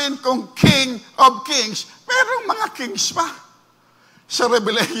 Ibig sabihin kung King of Kings, merong mga kings pa. Sa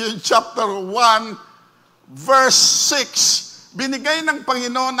Revelation chapter 1, verse 6, binigay ng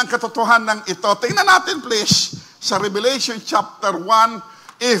Panginoon ang katotohanan ito. Tingnan natin please, sa Revelation chapter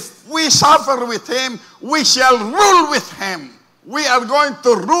 1, if we suffer with Him, we shall rule with Him. We are going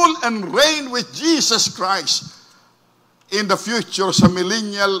to rule and reign with Jesus Christ in the future sa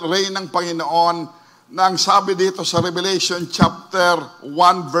millennial reign ng Panginoon na ang sabi dito sa Revelation chapter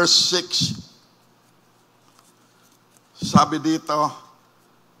 1 verse 6. Sabi dito,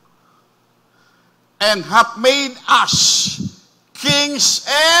 and hath made us kings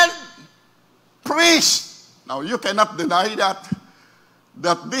and priests. Now you cannot deny that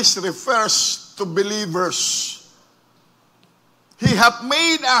this refers to believers. He hath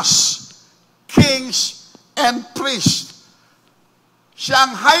made us kings and priests.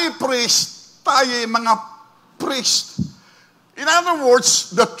 Siyang high priest, tayo mga priest. In other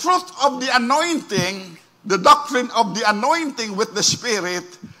words, the truth of the anointing, the doctrine of the anointing with the Spirit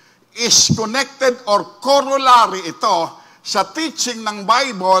is connected or corollary ito sa teaching ng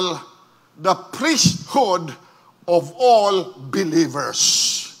Bible, the priesthood of all believers.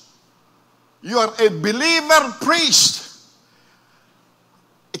 You are a believer priest.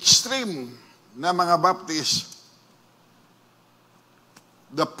 Extreme na mga Baptist,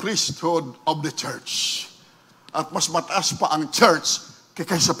 the priesthood of the church. At mas mataas pa ang church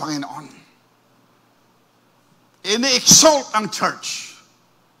kaysa Panginoon. Ini-exalt ang church.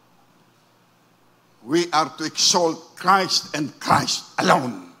 We are to exalt Christ and Christ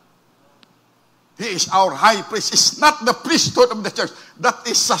alone. He is our high priest. It's not the priesthood of the church. That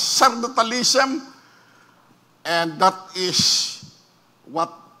is sacerdotalism, and that is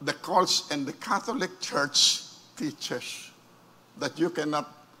what the cults and the Catholic Church teaches, that you cannot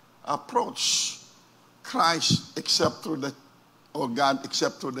approach Christ except through the, or God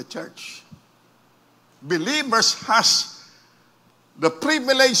except through the church. Believers has the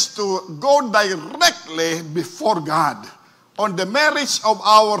privilege to go directly before God on the merits of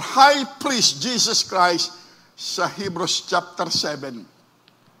our high priest Jesus Christ sa Hebrews chapter 7.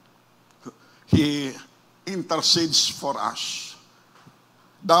 He intercedes for us.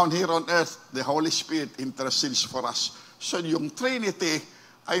 Down here on earth, the Holy Spirit intercedes for us. So yung Trinity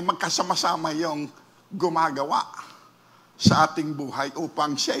ay magkasama-sama yung gumagawa sa ating buhay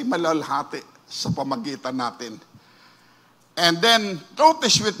upang siya ay malalhati sa pamagitan natin. And then,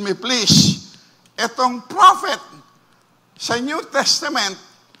 notice with me please, itong prophet sa New Testament,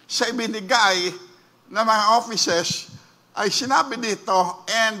 sa ibinigay ng mga offices, ay sinabi dito,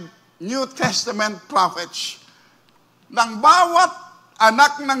 and New Testament prophets, ng bawat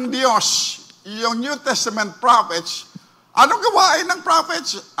anak ng Diyos, yung New Testament prophets, anong gawain ng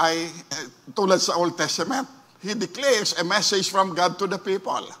prophets? Ay, tulad sa Old Testament, he declares a message from God to the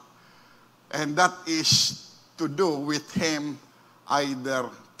people. And that is to do with him either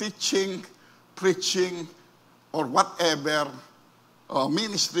teaching, preaching, or whatever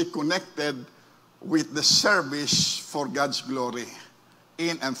ministry connected with the service for God's glory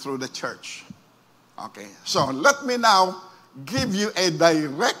in and through the church. Okay, so let me now give you a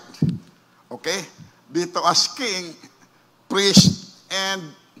direct, okay, dito as king, priest, and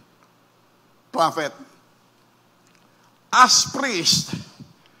prophet. As priest,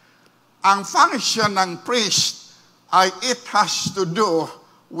 ang function ng priest ay it has to do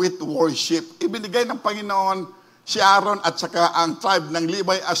with worship. Ibinigay ng Panginoon si Aaron at saka ang tribe ng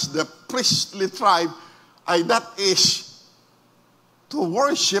Levi as the priestly tribe, ay that is to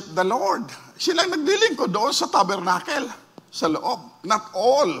worship the Lord. Sila naglilingkod doon sa tabernacle, sa loob. Not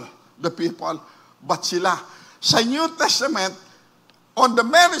all the people, but sila. Sa New Testament, on the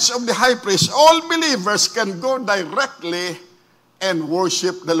marriage of the high priest, all believers can go directly and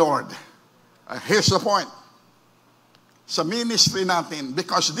worship the Lord. Here's the point. Sa ministry natin,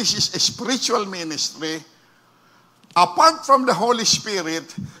 because this is a spiritual ministry, apart from the Holy Spirit,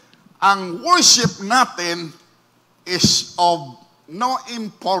 ang worship natin is of no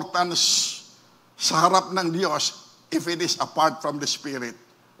importance sa harap ng Diyos if it is apart from the Spirit.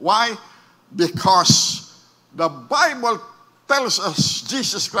 Why? Because the Bible tells us,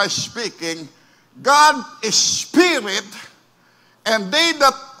 Jesus Christ speaking, God is Spirit, and they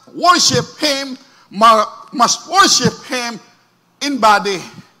that worship Him must worship Him in body.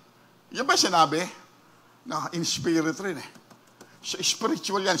 Yan ba sinabi? No, in spirit rin eh. So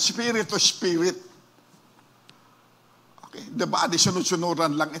spiritual yan, spirit to spirit. Okay, the body,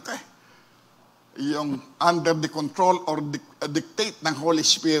 sunod-sunuran lang ito eh. Yung under the control or dictate ng Holy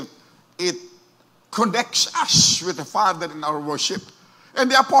Spirit, it connects us with the Father in our worship.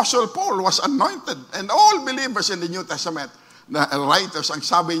 And the Apostle Paul was anointed, and all believers in the New Testament, the writers, ang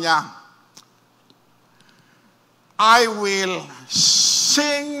sabi niya, I will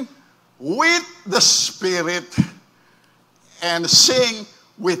sing with the Spirit and sing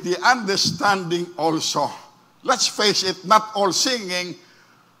with the understanding also. Let's face it, not all singing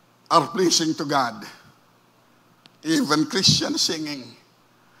are pleasing to God. Even Christian singing,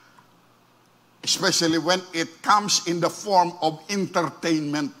 especially when it comes in the form of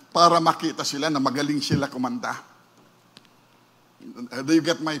entertainment para makita sila na magaling sila kumanta. Do you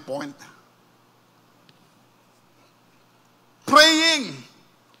get my point? Praying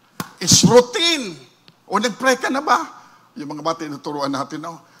is routine. O nag-pray ka na ba? Yung mga bata tinuturuan natin,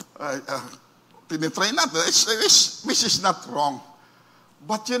 no? Tinitry natin. This is not wrong.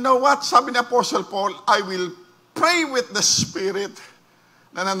 But you know what? Sabi ni Apostle Paul, I will pray with the Spirit.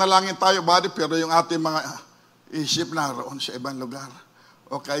 Nananalangin tayo, body, pero yung ating mga isip naroon sa ibang lugar.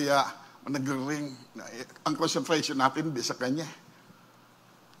 O kaya, nag-ring. Ang concentration natin, hindi sa Kanya.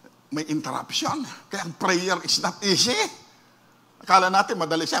 May interruption. Kaya ang prayer is not easy. Akala natin,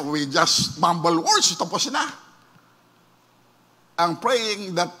 madali siya. We just mumble words, tapos na. Ang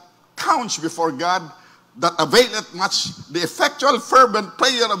praying that counts before God, that availeth much, the effectual fervent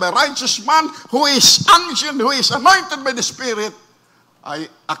prayer of a righteous man who is unctioned, who is anointed by the Spirit, I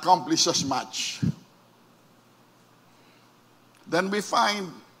accomplishes much. Then we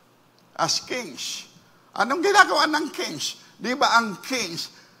find as kings. Anong ginagawa ng kings? Di ba ang kings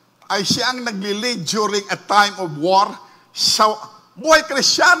ay siyang nagli-lead during a time of war? So, buhay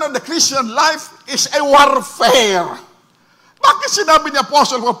Kristiyano, the Christian life is a warfare. Bakit sinabi ni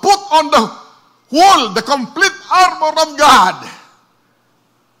Apostle, put on the whole, the complete armor of God.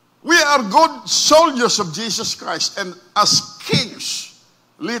 We are good soldiers of Jesus Christ, and as kings,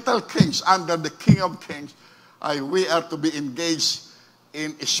 little kings under the King of Kings, we are to be engaged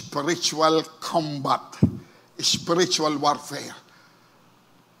in spiritual combat, spiritual warfare.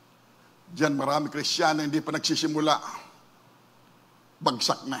 Diyan marami Kristiyano hindi pa nagsisimula,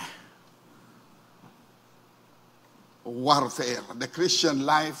 bagsak na. Warfare. The Christian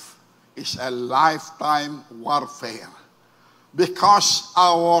life is a lifetime warfare. Because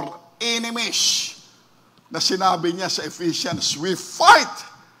our enemies, na sinabi niya sa Ephesians, we fight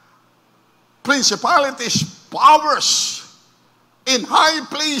principalities, powers in high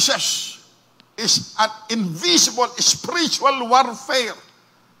places is an invisible spiritual warfare.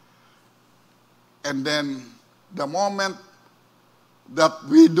 And then the moment that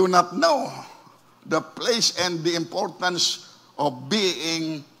we do not know the place and the importance of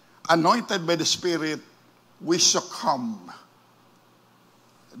being anointed by the Spirit, we succumb,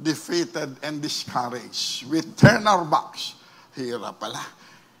 defeated and discouraged. We turn our backs. Hirap pala.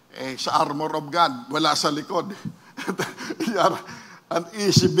 Sa armor of God, wala sa likod. You are an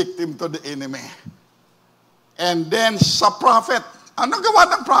easy victim to the enemy. And then sa prophet, ano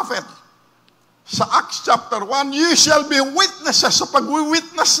gawa ng prophet? Sa Acts chapter 1, you shall be witnesses. Sa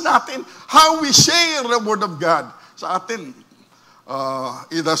pag-witness natin, how we share the word of God. Sa atin,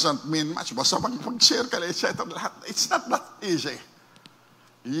 it doesn't mean much. Basta pag-share ka, etc. It's not that easy.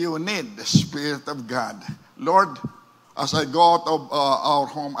 You need the Spirit of God. Lord, as I go out of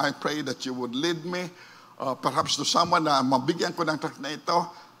our home, I pray that you would lead me, perhaps to someone na mabigyan ko ng tract na ito,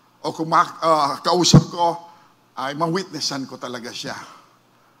 o kung kausap ko, ay mawitnessan ko talaga siya.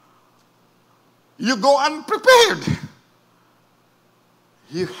 You go unprepared.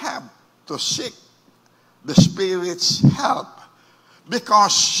 You have to seek the Spirit's help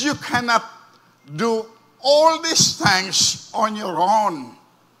because you cannot do all these things on your own.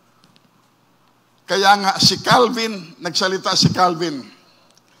 Kaya nga si Calvin, nagsalita si Calvin,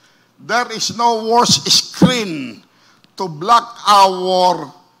 there is no worse screen to block our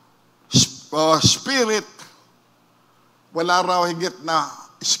spirit. Wala raw higit na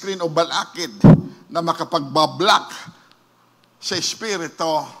screen o balakid na makapagbablock sa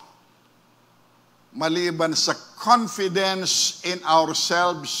espiritu maliban sa confidence in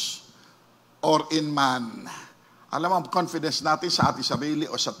ourselves or in man. Alam mo, confidence natin sa ating sarili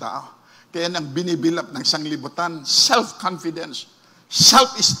o sa tao. Kaya nang binibilap ng sanglibutan, self-confidence,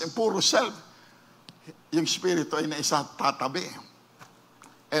 self-esteem, puro self. Yung spirito ay naisa tatabi.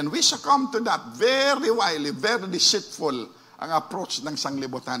 And we succumb to that very wily, very deceitful ang approach ng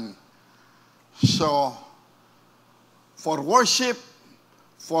sanglibutan. So, for worship,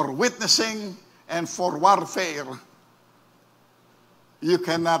 for witnessing, and for warfare, you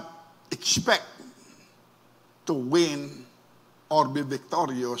cannot expect to win or be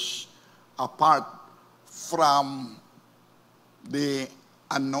victorious apart from the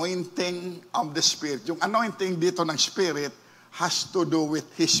anointing of the Spirit. Yung anointing dito ng Spirit has to do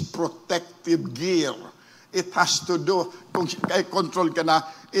with His protective gear. It has to do, kung control ka na,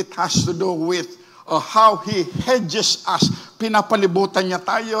 it has to do with how He hedges us. Pinapalibutan niya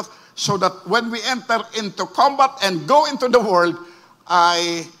tayo so that when we enter into combat and go into the world,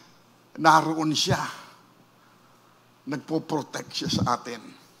 ay naroon siya. Nagpo-protect siya sa atin.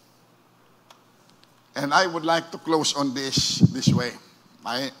 And I would like to close on this way.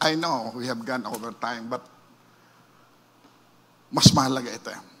 I know we have gone over time, but mas mahalaga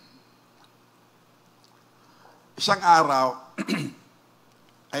ito. Isang araw,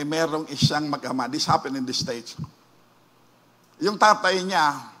 ay merong isang mag-ama. This happened in the States. Yung tatay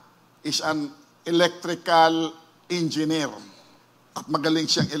niya is an electrical engineer. At magaling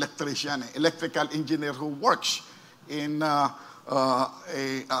siyang electrician. Electrical engineer who works in a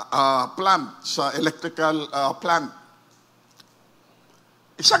plant, sa electrical plant.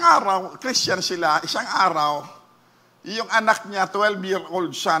 Isang araw, Christian sila, isang araw, yung anak niya,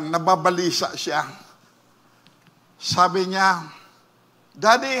 12-year-old son, nababalisa siya. Sabi niya,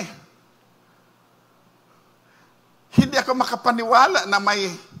 Daddy, hindi ako makapaniwala na may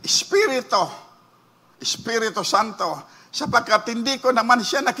Espiritu Santo, sapagkat hindi ko naman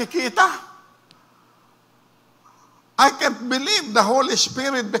siya nakikita. I can't believe the Holy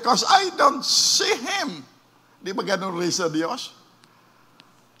Spirit because I don't see Him. Di ba ganun rin sa Diyos?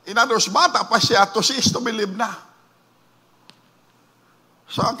 In other words, bata pa siya, to see is to believe na.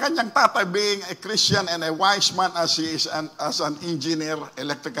 So ang kanyang tatay, being a Christian and a wise man as he is as an engineer,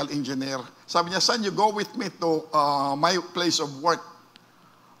 electrical engineer, sabi niya, son, you go with me to my place of work.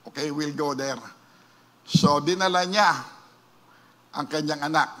 Okay, we'll go there. So dinala niya ang kanyang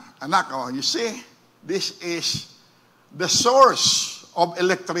anak. Anak, oh, you see, this is the source of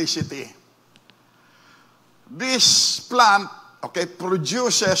electricity. This plant, okay,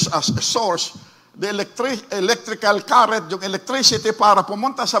 produces as a source the electrical current, yung electricity para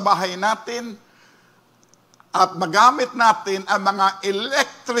pumunta sa bahay natin at magamit natin ang mga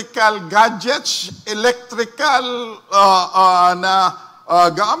electrical gadgets, electrical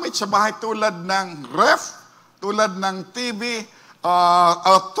gamit sa bahay tulad ng ref, tulad ng TV,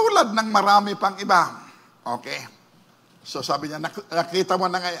 tulad ng marami pang iba. Okay. So sabi niya, nakita mo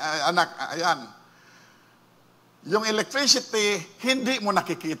na anak, ayan. Yung electricity, hindi mo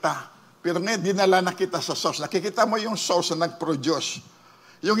nakikita. Pero ngayon, dinala na kita sa source. Nakikita mo yung source na nag-produce.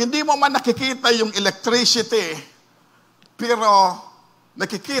 Yung hindi mo man nakikita yung electricity, pero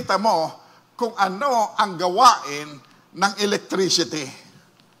nakikita mo kung ano ang gawain ng electricity.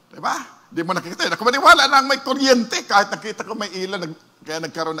 Diba? Hindi mo nakikita. Kung maniwala na may kuryente, kahit nakita ko may ilaw, kaya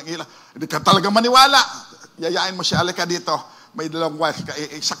nagkaroon ng ilaw, hindi ka talaga maniwala. Yayain mo siya, alika dito, may dalawang wires ka,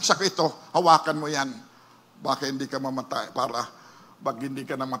 isaksak ito, hawakan mo yan. Baka hindi ka mamatay, pag hindi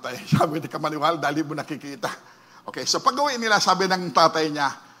ka namatay. Sabi, hindi ka maniwala, dahil mo nakikita. Okay, so pag-uwi nila, sabi ng tatay niya,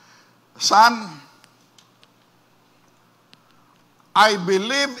 son, I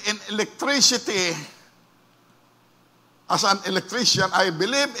believe in electricity. As an electrician, I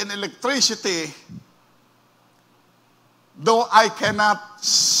believe in electricity, though I cannot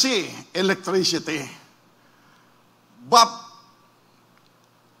see electricity. But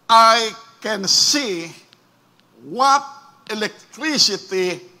I can see what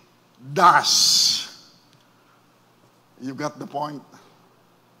electricity does. You got the point?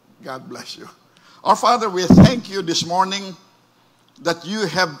 God bless you. Our Father, we thank you this morning that you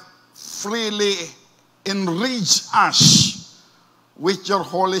have freely enriched us with your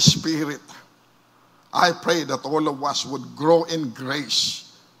Holy Spirit. I pray that all of us would grow in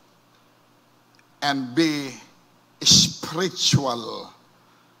grace and be spiritual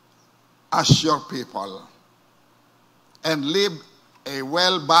as your people and live a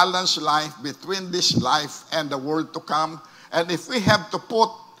well-balanced life between this life and the world to come. And if we have to put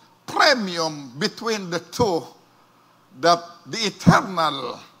premium between the two, that the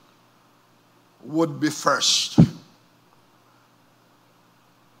eternal would be first.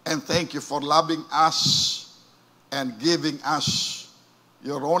 And thank you for loving us and giving us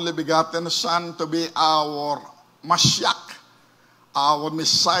your only begotten Son to be our Mashiach, our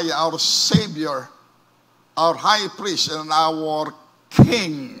Messiah, our Savior, our High Priest, and our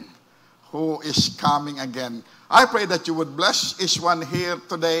King who is coming again. I pray that you would bless each one here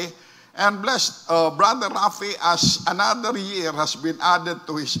today and bless Brother Rafi as another year has been added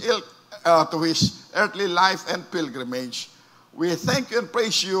to his earthly life and pilgrimage. We thank you and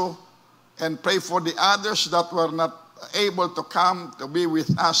praise you and pray for the others that were not able to come to be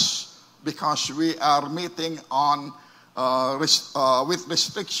with us because we are meeting on with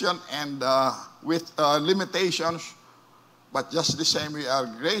restriction and with limitations. But just the same, we are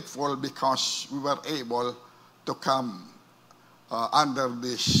grateful because we were able to come under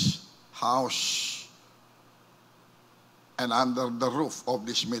this house and under the roof of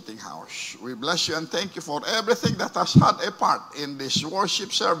this meeting house. We bless you and thank you for everything that has had a part in this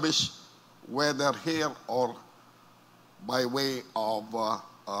worship service, whether here or by way of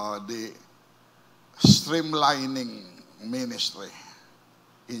the streamlining ministry.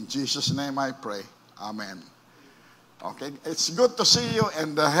 In Jesus' name I pray. Amen. Okay, it's good to see you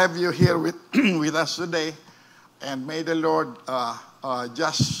and have you here with, with us today. And may the Lord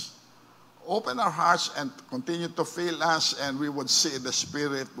just open our hearts and continue to fill us, and we would see the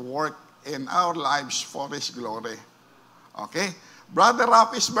Spirit work in our lives for His glory. Okay? Brother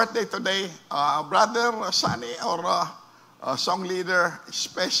Rafi's birthday today. Brother Sunny or song leader,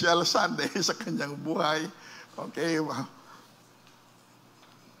 special Sunday sa kanyang buhay. Okay? Go.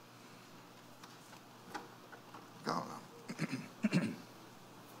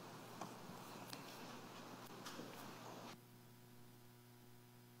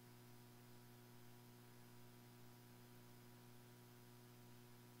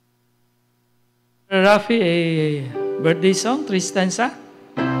 Rafi, a birthday song, Tristanza.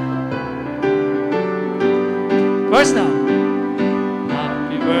 First now.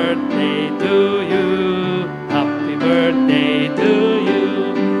 Happy birthday to you. Happy birthday to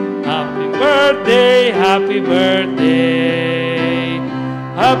you. Happy birthday, happy birthday.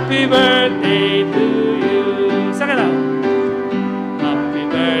 Happy birthday to you. Saka now. Happy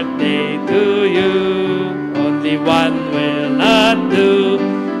birthday to you. Only one will not do.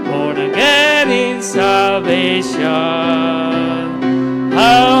 Born again in salvation.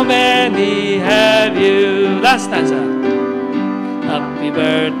 How many have you? Last stanza. Happy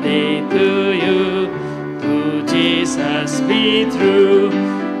birthday to you. To Jesus be true.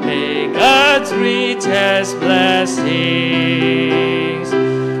 May God's richest blessings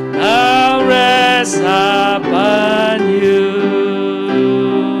now rest upon you.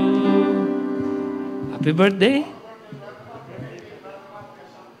 Happy birthday.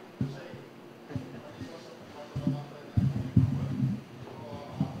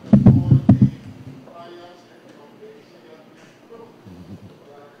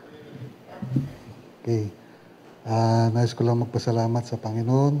 Okay. Nais ko lang magpasalamat sa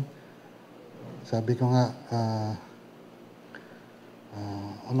Panginoon. Sabi ko nga,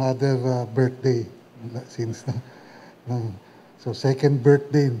 another birthday since so second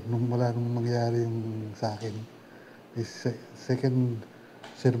birthday nung mangyari yung sa akin is second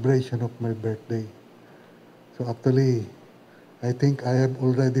celebration of my birthday. So actually, I think I have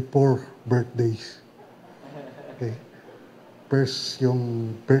already 4 birthdays. Okay. First,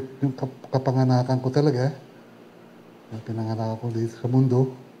 yung kapanganakan ko talaga, pinanganak ako dito sa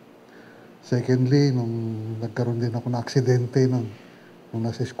mundo. Secondly, nung nagkaroon din ako ng aksidente nung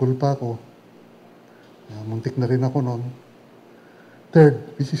nasa school pa ako, muntik na rin ako noon.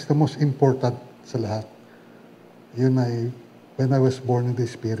 Third, which is the most important sa lahat, yun ay when I was born in the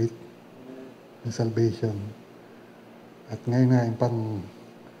Spirit, in salvation. At ngayon nga, yung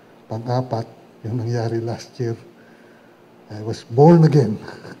pang-apat, yung nangyari last year, I was born again.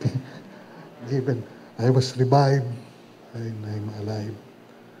 Even I was revived, and I'm alive.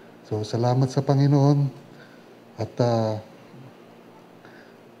 So, salamat sa Panginoon. At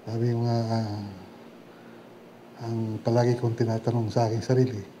sabi yung ang palagi kong tinatanong sa aking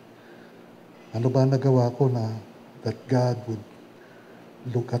sarili, ano ba nagawa ko na that God would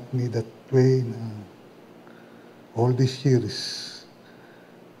look at me that way na all these years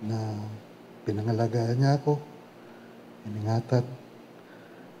na pinangalagaan niya ako, iningatan,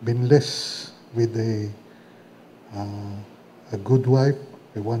 been blessed with a good wife,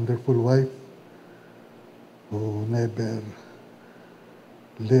 a wonderful wife, who never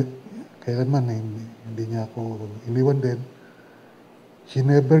kailanman hindi niya ako iniwan din. She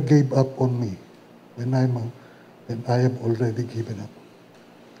never gave up on me when I have already given up.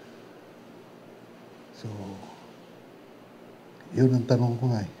 So, yun ang tanong ko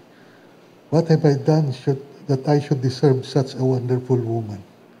nga eh. What have I done that I should deserve such a wonderful woman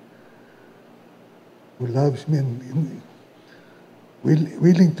who loves me and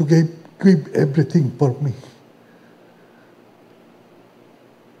willing to give everything for me?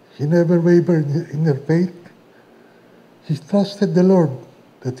 She never wavered in her faith. She trusted the Lord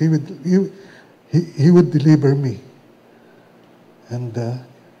that He would deliver me. And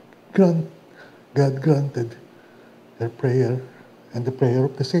God granted her prayer and the prayer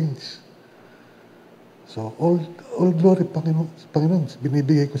of the saints. So all glory, Panginoon,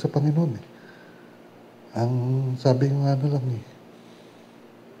 binibigay ko sa Panginoon. Ang sabi ko nga na lang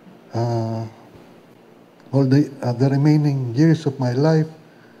all the remaining years of my life,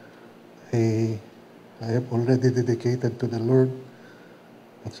 I have already dedicated to the Lord.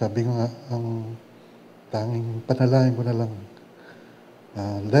 At sabi ko nga, ang tanging panalangin ko na lang,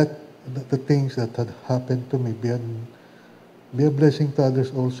 let the things that had happened to me be a blessing to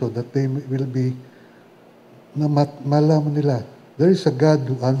others also, that they will be, na malaman nila, there is a God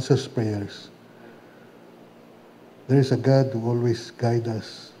who answers prayers. There is a God who always guides us.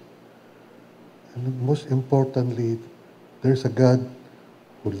 And most importantly, there is a God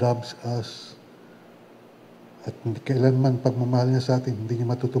who loves us. At kailanman pagmamahal niya sa atin, hindi niya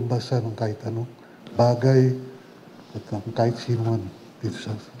matutumbasan ng kahit anong bagay at kahit sino man dito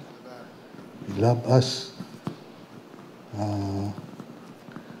sa atin. He loves us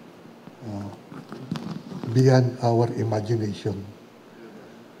beyond our imagination.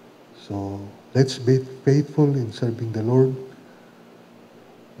 So, let's be faithful in serving the Lord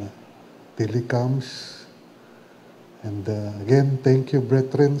till He comes. And again, thank you,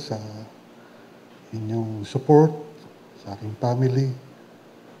 brethren, sa inyong support, sa aking family,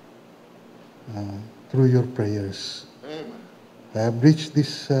 through your prayers. Amen. I have reached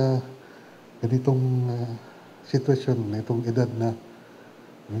this ganitong sitwasyon, itong edad na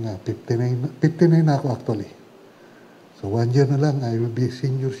 59 na ako actually. So 1 year na lang, I will be a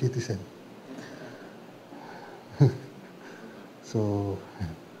senior citizen. So,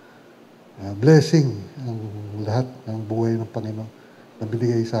 blessing ang lahat ng buhay ng Panginoon na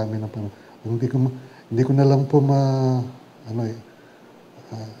binigay sa amin ng Panginoon. Hindi ko na lang po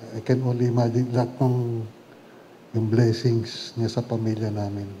I can only imagine lahat ng yung blessings niya sa pamilya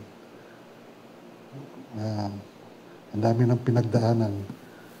namin. Ang dami ng pinagdaanan.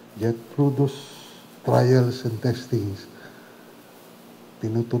 Yet through those trials and testings,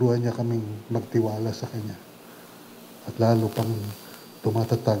 tinuturuan niya kaming magtiwala sa Kanya. At lalo pang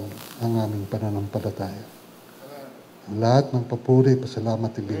tumatatag ang aming pananampalataya. Ang lahat ng papuri,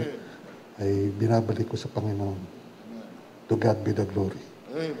 pasalamat ay binabalik ko sa Panginoon. To God be the glory.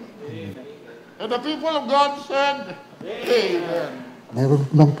 Amen. And the people of God said, Amen. Meron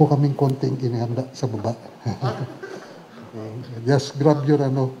lang po kaming konting inihanda sa baba. Okay. Just grab your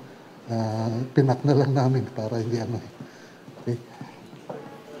pinak na lang namin para hindi